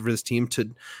scoring option for this team,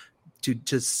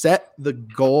 to set the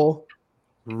goal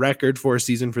record for a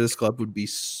season for this club would be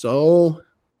so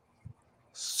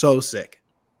sick.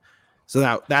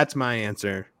 So that's my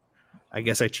answer. I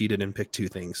guess I cheated and picked 2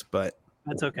 things, but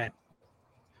that's okay.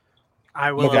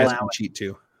 I will. You guys can cheat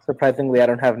too. Surprisingly, I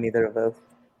don't have neither of those.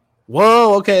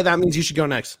 Whoa, okay, that means you should go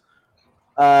next.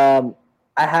 I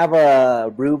have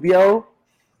a Rubio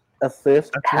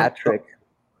assist hat trick.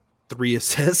 3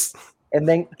 assists. And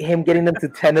then him getting them to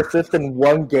 10 assists in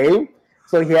 1 game.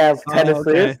 So he has 10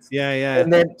 assists. Yeah.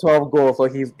 And then 12 goals. So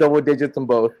he's double digits in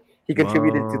both. He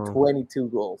contributed to 22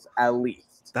 goals at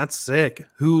least. That's sick.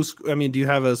 Do you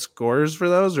have scores for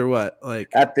those or what? Like,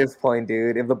 at this point,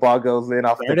 dude, if the ball goes in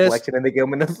off the deflection and they give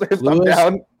him an assist, I'm Lewis,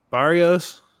 down.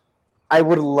 Barrios. I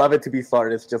would love it to be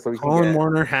Sardis just so we Colin can get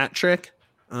Warner hat trick.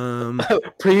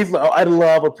 Prieslow. I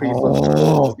love a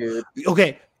Prieslow, dude.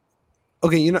 Okay,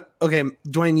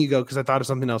 Dwayne, you go, because I thought of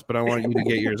something else, but I want you to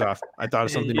get yours off. I thought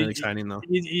of something really exciting though.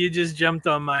 You just jumped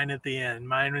on mine at the end.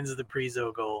 Mine was the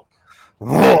Priso goal.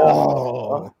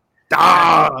 Whoa.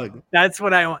 Dog. That's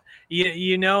what I want.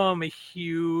 You know, I'm a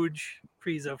huge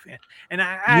Priso fan, and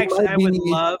I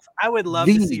would love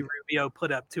to see Rubio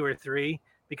put up 2 or 3,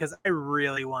 because I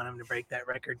really want him to break that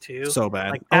record too. So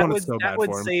bad. Like, that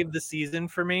would save the season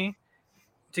for me.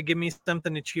 to give me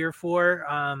something to cheer for,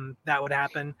 that would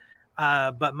happen.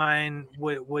 But mine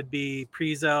would be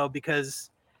Prizo, because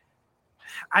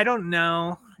I don't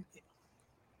know,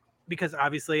 because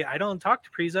obviously I don't talk to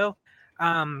Prizo.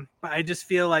 But I just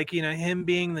feel like, him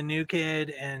being the new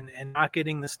kid and not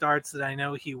getting the starts that I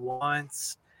know he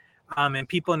wants, and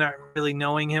people not really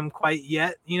knowing him quite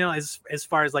yet, as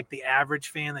far as like the average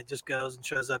fan that just goes and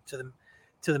shows up to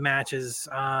the matches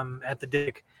at the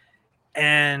Dick.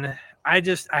 And I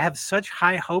have such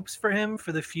high hopes for him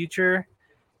for the future,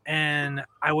 and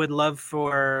I would love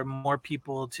for more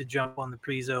people to jump on the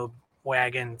Prizo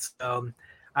wagon. So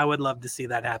I would love to see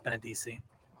that happen at DC.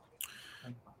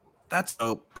 That's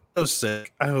so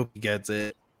sick. I hope he gets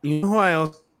it. You know who I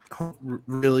also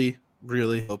really,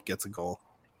 really hope gets a goal?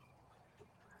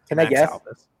 Can I guess?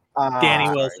 Danny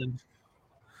Wilson.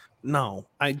 No,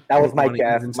 that was my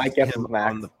guess. My guess was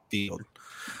Max on the field.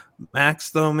 Max,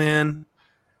 though, man,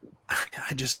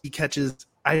 I just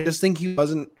think he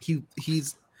wasn't.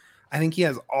 He's. I think he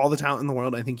has all the talent in the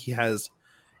world. I think he has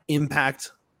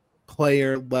impact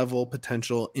player level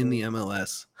potential in the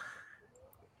MLS.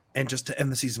 And just to end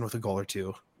the season with a goal or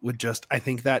two I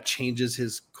think that changes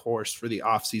his course for the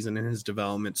offseason and his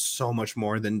development so much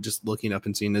more than just looking up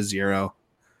and seeing a 0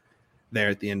 there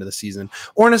at the end of the season,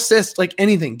 or an assist, like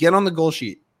anything. Get on the goal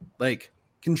sheet, like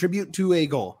contribute to a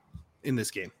goal in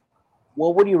this game.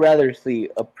 What would you rather see,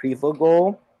 a Prizo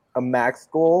goal, a Max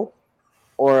goal,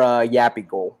 or a Yappy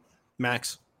goal?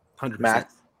 Max, 100%.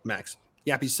 Max.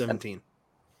 Yappy's 17.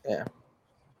 Yeah.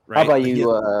 Right? How about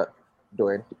you,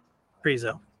 Dorian?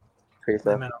 Prizo.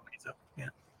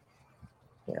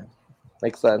 Yeah,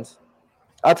 makes sense.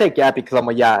 I'll take Yappy because I'm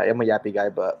a Yappy guy,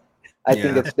 but I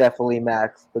think it's definitely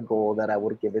Max, the goal that I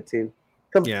would give it to.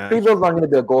 Because Prizo's not going to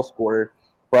be a goal scorer,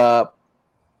 but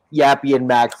Yappy and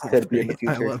Max could be in the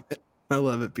future. I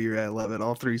love it, B-Ray. I love it.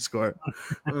 All three score.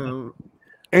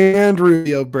 And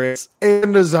Rubio breaks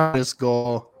and a Zionist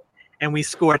goal. And we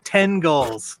score 10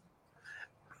 goals.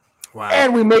 Wow.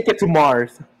 And we make it to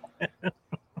Mars.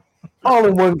 All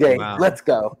in one game. Wow. Let's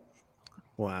go.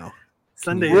 Wow.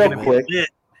 Sunday real quick.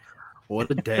 What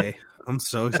a day. I'm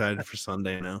so excited for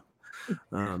Sunday now.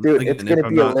 Dude, it's going to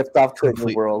be a lift off to a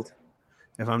new world.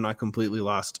 If I'm not completely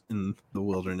lost in the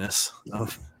wilderness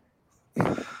of...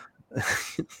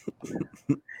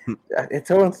 It's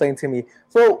so insane to me.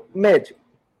 So, Midge,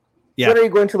 what are you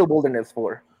going to the wilderness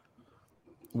for?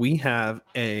 We have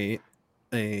a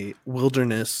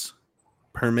wilderness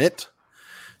permit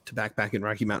to backpack in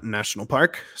Rocky Mountain National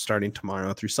Park starting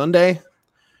tomorrow through Sunday.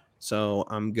 So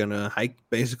I'm going to hike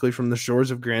basically from the shores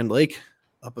of Grand Lake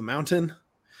up a mountain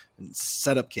and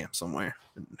set up camp somewhere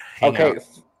and hang out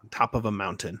on top of a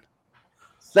mountain.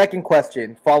 Second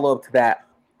question, follow up to that.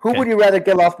 Who would you rather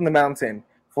get lost in the mountain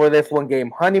for this one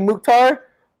game, Hani Mukhtar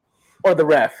or the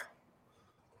ref?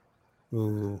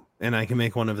 Ooh, and I can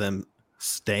make one of them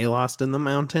stay lost in the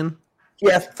mountain?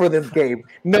 Yes, for this game.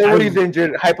 Nobody's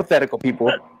injured. Hypothetical,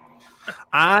 people.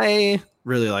 I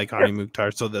really like Hani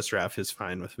Mukhtar, so this ref is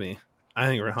fine with me. I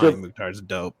think Hani Mukhtar is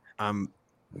dope. I'm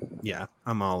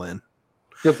all in.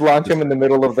 Just launch him in the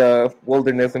middle of the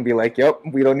wilderness and be like, "Yep,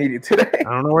 we don't need you today." I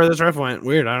don't know where this ref went.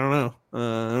 Weird. I don't know.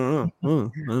 I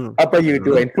don't know. How about you,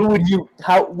 Dwayne? Who would you?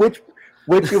 Which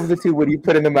of the two would you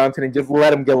put in the mountain and just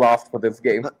let them get lost for this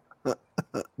game?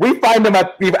 We find them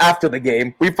after the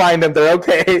game. We find them. They're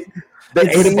okay. They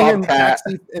ate a bobcat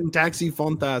and Taxi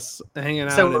Fontas hanging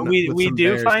out. So we do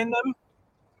bears. Find them.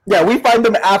 Yeah, we find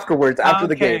them afterwards, after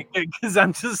the game. Because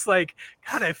I'm just like,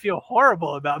 God, I feel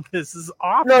horrible about this. This is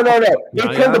awful. No.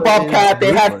 They killed the bobcat.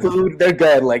 They had food. They're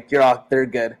good. Like they're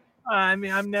good. I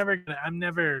mean, I'm never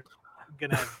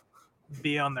gonna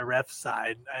be on the ref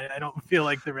side. I don't feel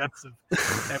like the refs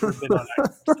have ever been on our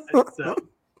side. So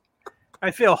I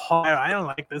feel horrible. I don't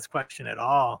like this question at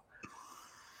all.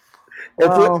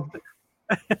 No,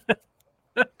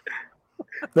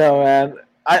 man.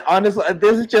 I honestly,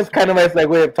 this is just kind of my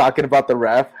segue of talking about the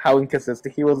ref, how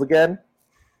inconsistent he was again.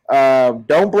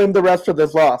 Don't blame the refs for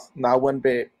this loss, not one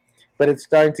bit. But it's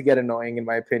starting to get annoying, in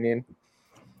my opinion.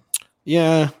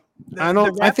 Yeah,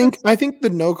 I think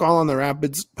the no call on the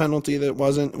Rapids penalty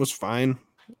was fine.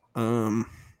 Yeah,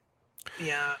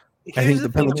 I think the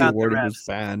penalty awarded was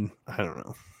bad. I don't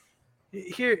know.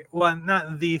 Well,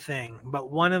 not the thing, but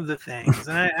one of the things,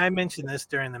 and I mentioned this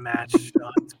during the match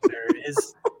on Twitter,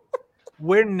 is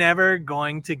we're never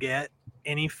going to get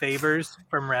any favors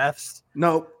from refs.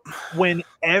 Nope. When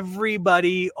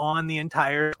everybody on the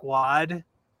entire squad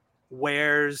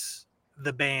wears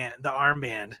the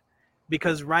armband.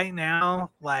 Because right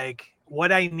now, like,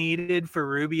 what I needed for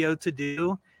Rubio to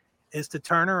do is to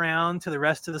turn around to the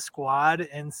rest of the squad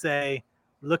and say,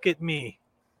 look at me.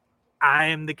 I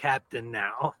am the captain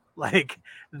now. Like,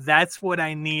 that's what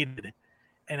I needed.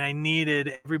 And I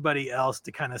needed everybody else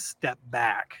to kind of step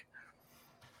back.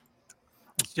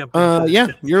 Let's jump into yeah,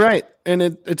 you're right. And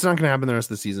it's not going to happen the rest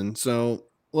of the season. So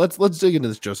let's dig into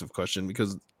this Joseph question,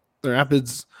 because the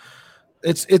Rapids,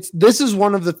 this is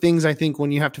one of the things I think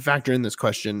when you have to factor in this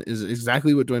question is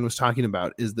exactly what Dwayne was talking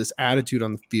about, is this attitude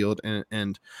on the field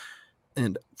and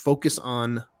focus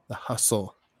on the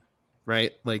hustle,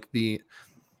 right? Like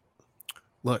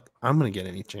look, I'm going to get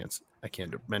any chance I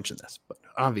can to mention this, but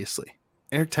obviously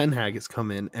Eric Ten Hag has come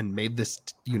in and made this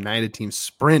United team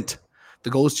sprint. The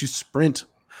goal is to sprint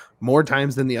more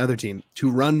times than the other team, to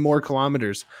run more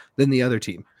kilometers than the other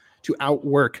team, to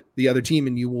outwork the other team,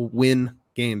 and you will win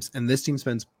games. And this team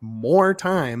spends more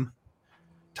time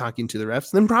talking to the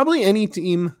refs than probably any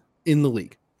team in the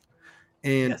league,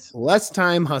 and less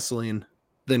time hustling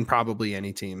than probably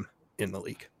any team in the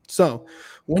league. So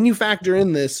when you factor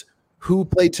in this, who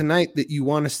played tonight that you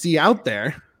want to see out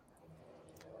there,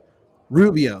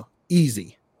 Rubio,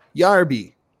 easy.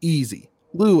 Yarby, easy.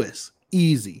 Lewis,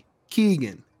 easy.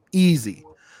 Keegan, easy.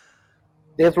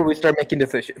 That's where we start making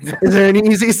decisions. Is there any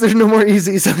easies? There's no more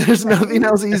easies. So there's nothing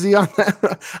else easy on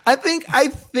that. I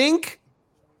think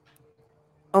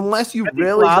unless you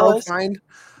really go find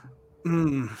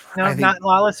not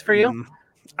Lawless for you.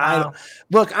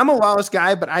 Look, I'm a Lawless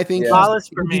guy, but I think Lawless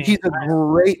for me. He's a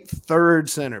great third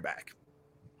center back.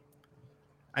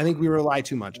 I think we rely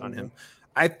too much on him.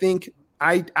 I think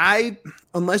I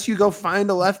unless you go find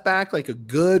a left back, like a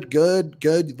good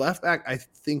left back, I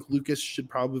think Lucas should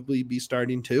probably be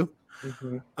starting too.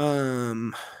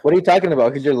 Mm-hmm. What are you talking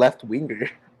about? Because you're left winger.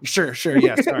 Sure.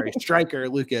 Yeah, sorry. Striker,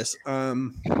 Lucas. I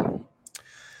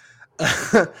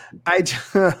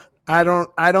don't.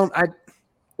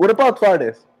 What about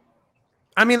Tardis?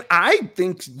 I mean, I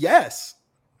think yes.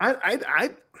 I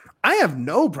have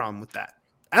no problem with that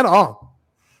at all.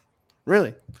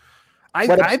 Really.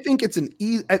 I think it's an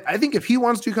easy. I think if he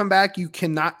wants to come back, you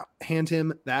cannot hand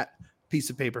him that piece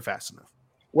of paper fast enough.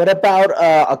 What about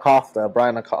Acosta,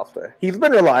 Brian Acosta? He's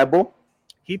been reliable.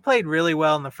 He played really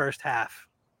well in the first half.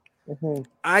 Mm-hmm.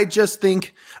 I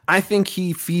think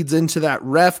he feeds into that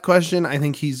ref question. I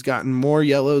think he's gotten more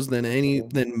yellows than I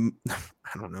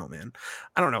don't know, man.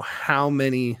 I don't know how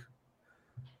many.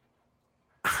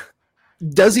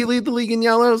 Does he lead the league in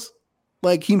yellows?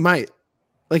 Like he might.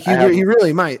 Like he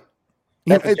really might.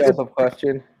 That's a Joseph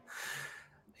question.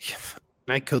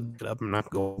 I could look it up. I'm not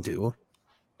going to.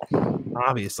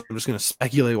 Obviously, I'm just going to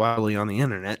speculate wildly on the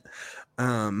internet.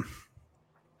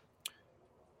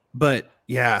 But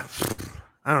yeah,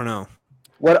 I don't know.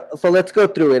 So let's go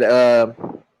through it.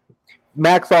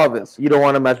 Max Alves, you don't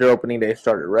want him as your opening day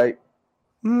starter, right?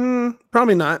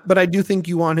 Probably not. But I do think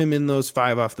you want him in those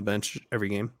 5 off the bench every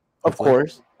game. Of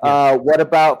course. Yeah. What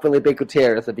about Felipe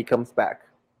Gutierrez if he comes back?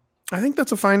 I think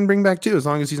that's a fine bring back too, as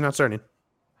long as he's not starting.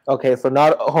 Okay, so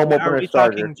not a home opener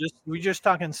starter. We're just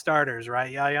talking starters,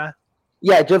 right? Yeah.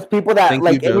 Yeah, just people that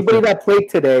anybody that played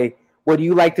today. Would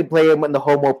you like to play him in the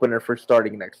home opener for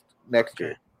starting next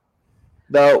year?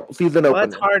 The season opener.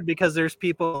 That's hard because there's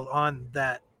people on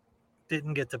that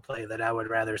didn't get to play that I would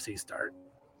rather see start.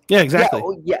 Yeah, exactly.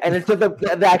 Yeah, and it's just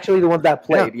actually the ones that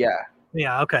played. Yeah.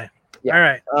 Okay. Yeah. All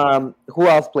right. Who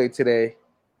else played today?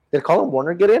 Did Colin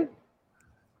Warner get in?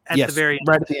 At the very end.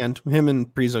 Right at the end. Him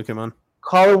and Prizo came on.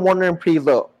 Colin Warner and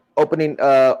Prizo opening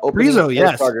Prizo,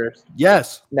 yes. Starters.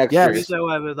 Yes. Next year.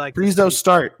 Prizo, I would like Prizo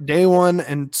start day 1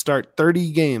 and start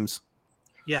 30 games.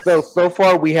 Yes. So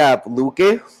far we have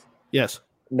Lucas. Yes.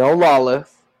 No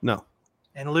Lawless. No.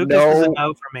 And Lucas is a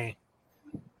no for me.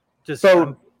 Just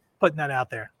putting that out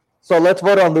there. So let's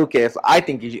vote on Lucas. I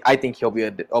think he'll be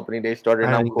an opening day starter.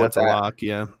 I think that's a lock.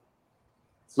 Yeah.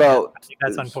 So I think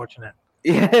that's unfortunate.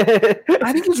 Yeah.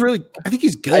 I think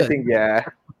he's good. I think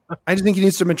I just think he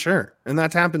needs to mature, and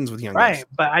that happens with young guys. Right,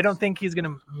 but I don't think he's going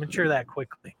to mature that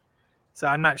quickly. So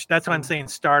I'm not. That's why I'm saying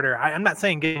starter. I'm not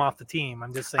saying get him off the team.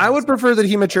 I'm just saying. I would prefer that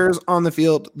he matures on the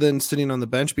field than sitting on the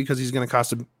bench because he's going to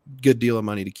cost a good deal of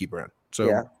money to keep around. So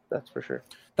yeah, that's for sure.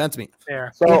 That's me.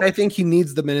 Fair. So I think he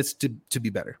needs the minutes to be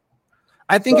better.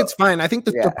 I think it's fine. I think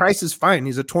the price is fine.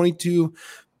 He's a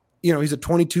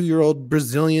 22-year-old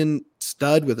Brazilian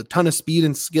stud with a ton of speed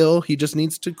and skill. He just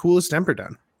needs to cool his temper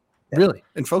down, really,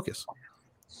 and focus.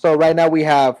 So right now we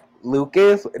have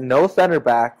Lucas, no center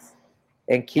backs,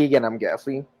 and Keegan, I'm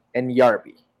guessing, and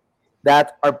Yarby.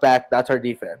 That's our back. That's our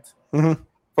defense. Mm-hmm.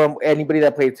 From anybody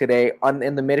that played today,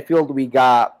 in the midfield we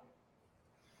got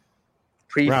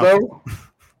Priso.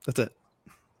 That's it.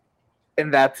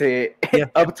 And that's it. Yeah.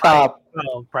 Up top.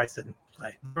 Price didn't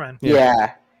play.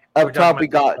 Yeah. Up top we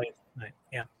got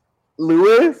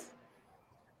Lewis,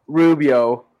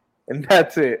 Rubio, and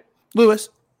that's it. Lewis.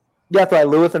 Yeah, that's right.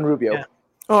 Lewis and Rubio. Yeah.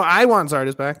 Oh, I want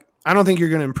Zardes back. I don't think you're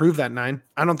going to improve that 9.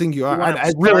 I don't think you are. want him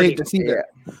I really hate to see Yeah.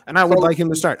 that, and I would like him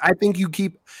to start. I think you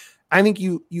keep. I think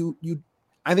you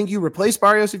replace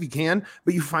Barrios if you can,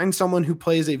 but you find someone who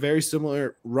plays a very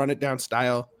similar run it down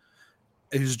style,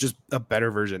 who's just a better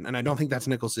version. And I don't think that's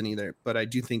Nicholson either, but I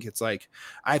do think it's like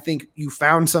I think you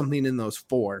found something in those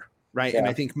 4, right? Yeah. And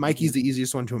I think Mikey's the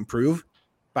easiest one to improve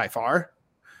by far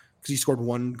because he scored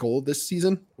 1 goal this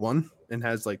season, 1, and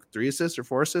has like 3 assists or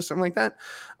 4 assists, something like that.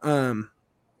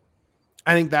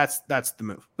 I think that's the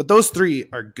move. But those 3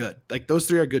 are good. Like those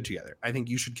 3 are good together. I think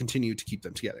you should continue to keep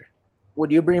them together. Would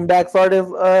you bring back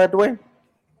Zardes, Dwayne?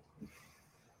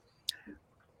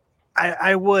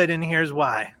 I would, and here's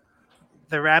why.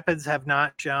 The Rapids have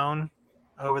not shown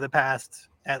over the past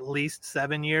at least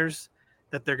 7 years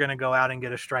that they're going to go out and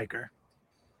get a striker.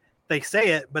 They say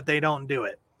it, but they don't do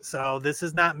it. So this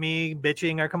is not me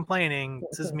bitching or complaining.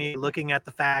 This is me looking at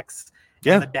the facts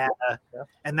and the data. Yeah.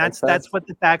 And that's what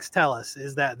the facts tell us,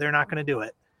 is that they're not going to do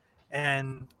it.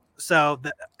 And so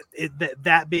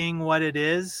that being what it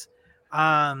is,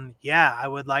 I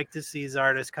would like to see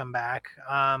Zardes come back.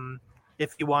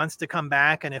 If he wants to come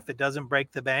back and if it doesn't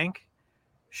break the bank,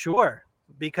 sure.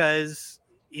 Because,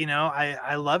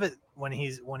 I love it when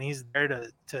he's there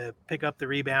to pick up the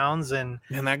rebounds and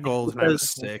that goal was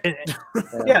sick.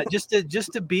 Just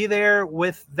to be there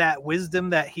with that wisdom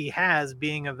that he has,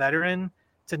 being a veteran,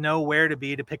 to know where to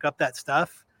be to pick up that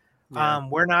stuff. Yeah.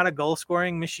 We're not a goal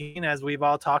scoring machine, as we've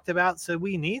all talked about, so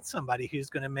we need somebody who's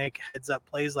going to make heads up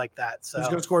plays like that. So he's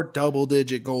going to score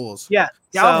double-digit goals. Yeah,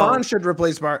 Galvan should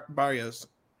replace Barrios.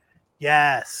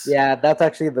 Yes. Yeah, that's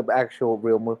actually the actual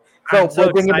real move. So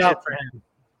we're bringing back for him.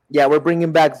 Yeah, we're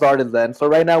bringing back Zardes then. So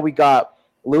right now we got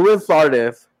Louis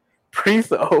Zardes,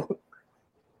 Priso,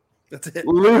 that's it,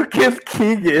 Lucas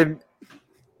Keegan,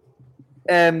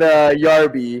 and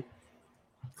Yarby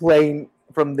playing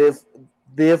from this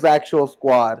actual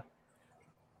squad,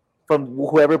 from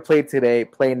whoever played today,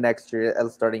 playing next year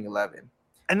as starting 11.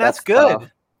 And that's good. Tough.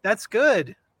 That's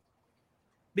good.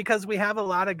 Because we have a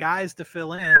lot of guys to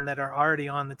fill in that are already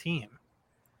on the team.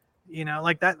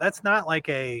 Like that's not like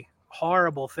a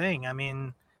horrible thing. I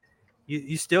mean,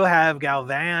 you still have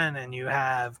Galvan and you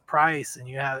have Price and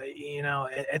you have,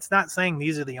 it's not saying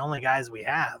these are the only guys we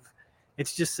have.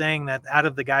 It's just saying that out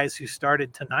of the guys who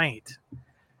started tonight.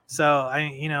 So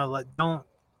don't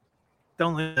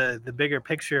lose the bigger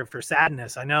picture for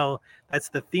sadness. I know that's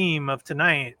the theme of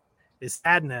tonight is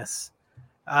sadness.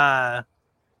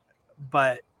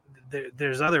 But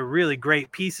there's other really great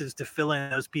pieces to fill in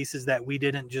those pieces that we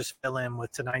didn't just fill in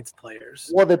with tonight's players.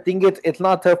 Well, the thing is, it's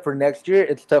not tough for next year.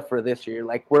 It's tough for this year.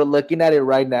 Like, we're looking at it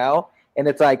right now, and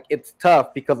it's like, it's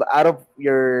tough because out of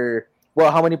your,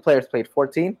 how many players played?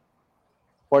 14?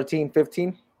 14,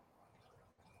 15?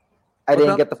 I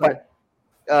didn't get the fight.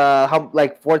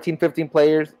 14, 15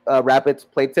 players Rapids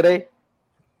played today?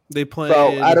 They played.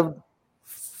 So out of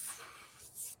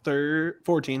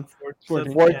 14.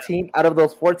 14 out of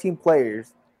those 14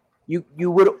 players, you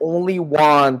would only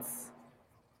want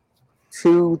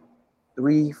 2,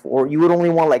 3, 4. You would only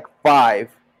want like 5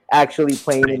 actually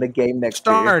playing in the game next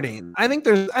year. Starting. I think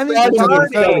there's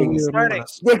starting.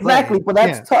 Exactly, but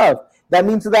that's tough. That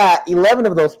means that 11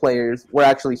 of those players were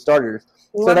actually starters.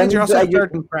 Well, so that means you're also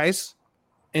starting Price,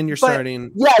 and you're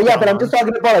starting. Yeah, but I'm just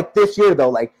talking about like this year though.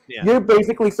 Like you're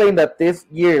basically saying that this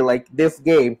year, like this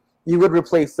game, you would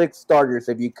replace 6 starters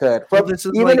if you could.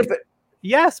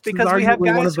 Yes, because we have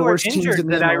guys who are injured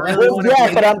that I really want to.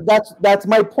 Yeah, but that's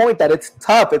my point. That it's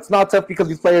tough. It's not tough because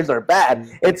these players are bad.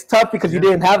 It's tough because you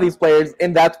didn't have these players,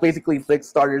 and that's basically 6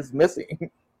 starters missing.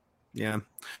 Yeah,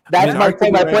 that's my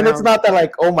point. My point is not that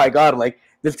like, oh my god, like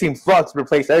this team sucks.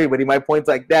 Replace everybody. My point's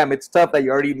like, damn, it's tough that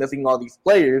you're already missing all these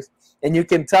players, and you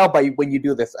can tell by when you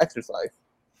do this exercise.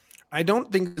 I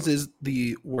don't think this is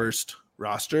the worst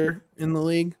roster in the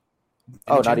league.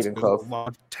 Not even close. A lot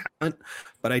of talent,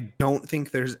 but I don't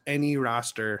think there's any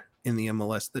roster in the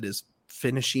MLS that is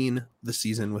finishing the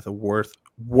season with a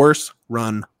worse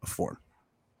run of form.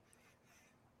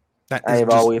 That is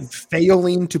always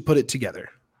failing to put it together.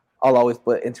 I'll always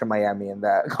put Inter Miami in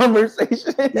that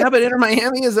conversation. Yeah, but Inter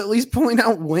Miami is at least pulling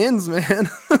out wins, man.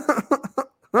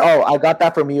 I got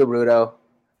that from you, Rudo.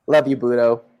 Love you,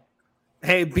 Budo.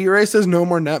 Hey, B-Ray says no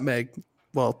more nutmeg.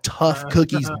 Well, tough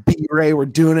cookies, B-Ray. We're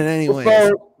doing it anyway.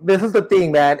 So this is the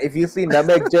thing, man. If you see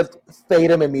nutmeg, just fade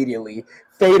him immediately.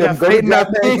 Fade him. Go to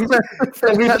nutmeg. If you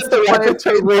think the Rapids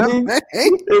are winning,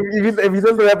 if you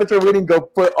think the Rapids are winning, go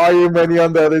put all your money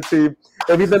on the other team.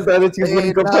 If you think the other team's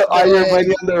winning, go put all your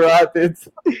money on the Rapids.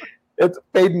 It's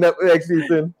fading up next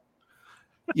season.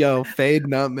 Yo, fade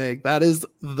nutmeg. That is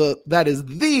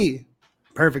the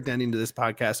perfect ending to this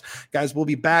podcast. Guys, we'll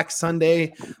be back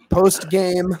Sunday post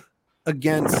game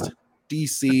against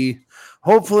DC.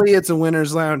 Hopefully it's a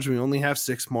winner's lounge. We only have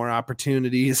 6 more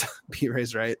opportunities.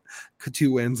 P-Ray's right.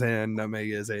 2 wins and nutmeg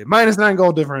is a -9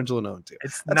 goal differential in 0-2.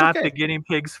 It's not the guinea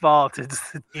pig's fault.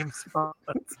 It's the team's fault.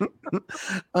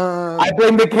 I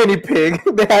blame the guinea pig.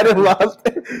 They hadn't lost.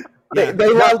 They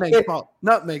lost.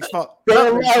 Nutmeg's fault. They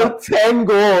allowed 10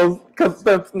 goals because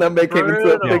Nutmeg came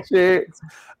into the picture.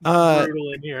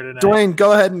 Brutal in here tonight. Dwayne,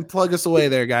 go ahead and plug us away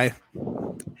there, guy.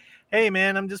 Hey,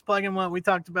 man, I'm just plugging what we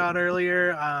talked about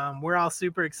earlier. We're all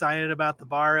super excited about the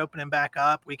bar opening back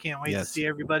up. We can't wait to see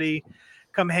everybody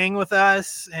come hang with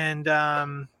us and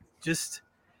just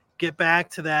get back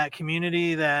to that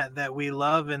community that we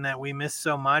love and that we miss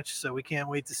so much. So we can't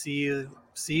wait to see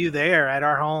you there at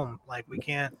our home. Like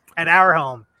at our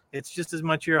home. It's just as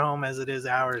much your home as it is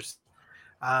ours.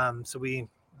 So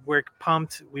we're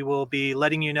pumped. We will be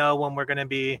letting you know when we're going to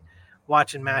be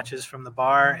watching matches from the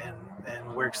bar,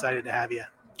 and we're excited to have you.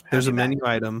 There's a menu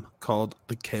item called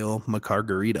the Kale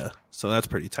Macargarita, so that's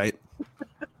pretty tight.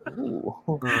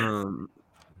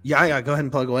 Yeah, go ahead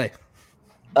and plug away.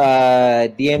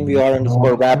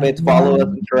 DMVR_Rapids. Follow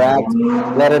us, interact.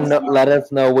 Let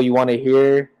us know what you want to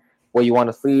hear, what you want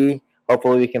to see.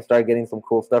 Hopefully, we can start getting some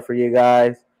cool stuff for you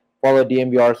guys. Follow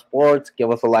DMVR Sports. Give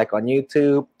us a like on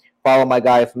YouTube. Follow my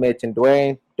guys Mitch and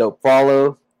Dwayne. Dope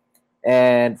follows.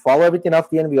 And follow everything else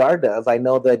DNVR does. I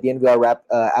know the DNVR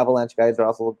Avalanche guys are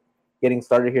also getting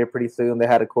started here pretty soon. They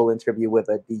had a cool interview with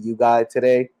a DU guy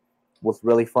today. It was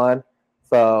really fun.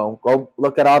 So go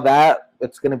look at all that.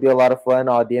 It's going to be a lot of fun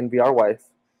DNVR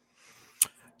wise.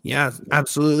 Yeah,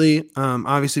 absolutely.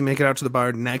 Obviously, make it out to the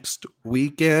bar next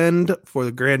weekend for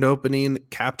the grand opening,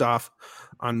 capped off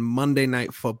on Monday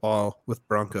Night Football with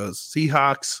Broncos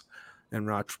Seahawks. And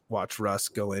watch Russ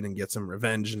go in and get some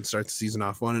revenge and start the season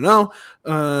off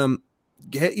 1-0.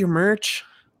 Get your merch.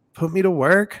 Put me to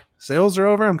work. Sales are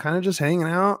over. I'm kind of just hanging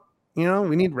out.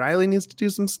 Riley needs to do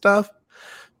some stuff.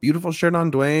 Beautiful shirt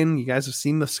on Dwayne. You guys have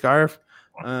seen the scarf.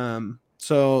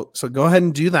 So go ahead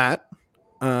and do that.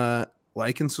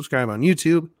 Like and subscribe on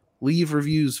YouTube. Leave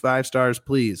reviews 5 stars,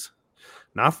 please.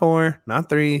 Not 4, not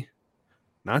 3,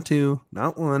 not 2,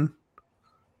 not 1.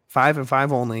 5 and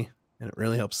 5 only. And it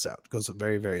really helps us out. It goes a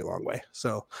very, very long way.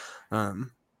 So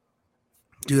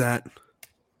do that.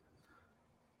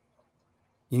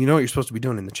 You know what you're supposed to be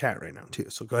doing in the chat right now, too.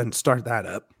 So go ahead and start that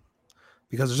up.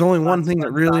 Because there's only one thing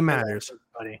that really matters.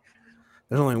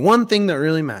 There's only one thing that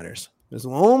really matters. There's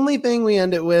the only thing we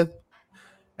end it with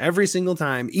every single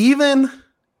time. Even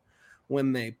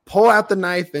when they pull out the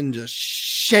knife and just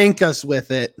shank us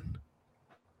with it.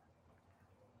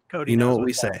 Cody, you know what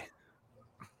we say.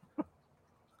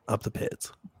 Up the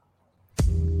pits.